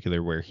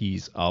particular where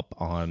he's up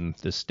on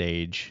the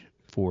stage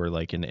for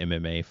like an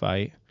MMA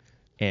fight,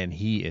 and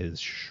he is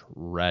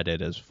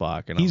shredded as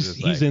fuck. And I'm He's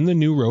just like, in the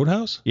new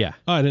Roadhouse. yeah,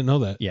 Oh, I didn't know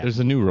that. yeah. There's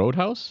a new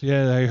Roadhouse.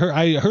 Yeah, I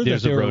heard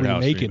There's that they a were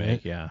Roadhouse remaking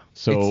remake. it. Yeah.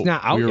 So It's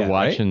not out we were yet,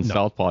 right? watching No.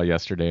 Southpaw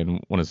yesterday, and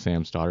one of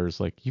Sam's daughters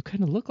like, "You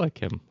kind of look like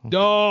him."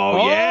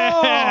 Oh,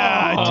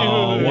 yeah,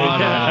 Oh, dude.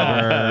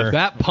 whatever.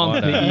 That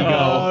pumped the ego.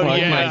 Oh, Oh,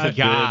 yeah. my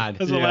God.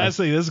 That's the last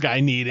thing this guy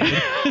needed.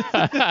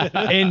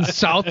 In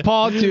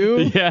Southpaw,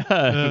 too? Yeah,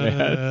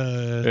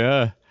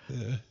 man.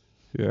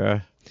 Yeah.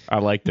 I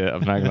liked it.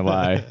 I'm not gonna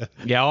lie.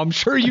 Yeah, I'm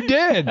sure you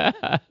did.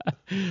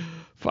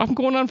 I'm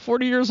going on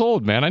 40 years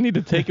old, man. I need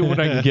to take it when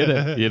I can get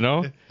it. You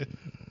know.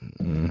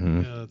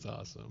 Yeah, that's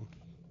awesome.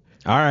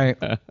 All right.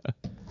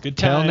 Good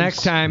Till times.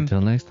 next time.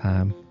 Until next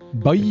time.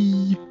 Bye.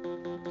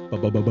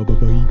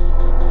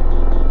 Bye.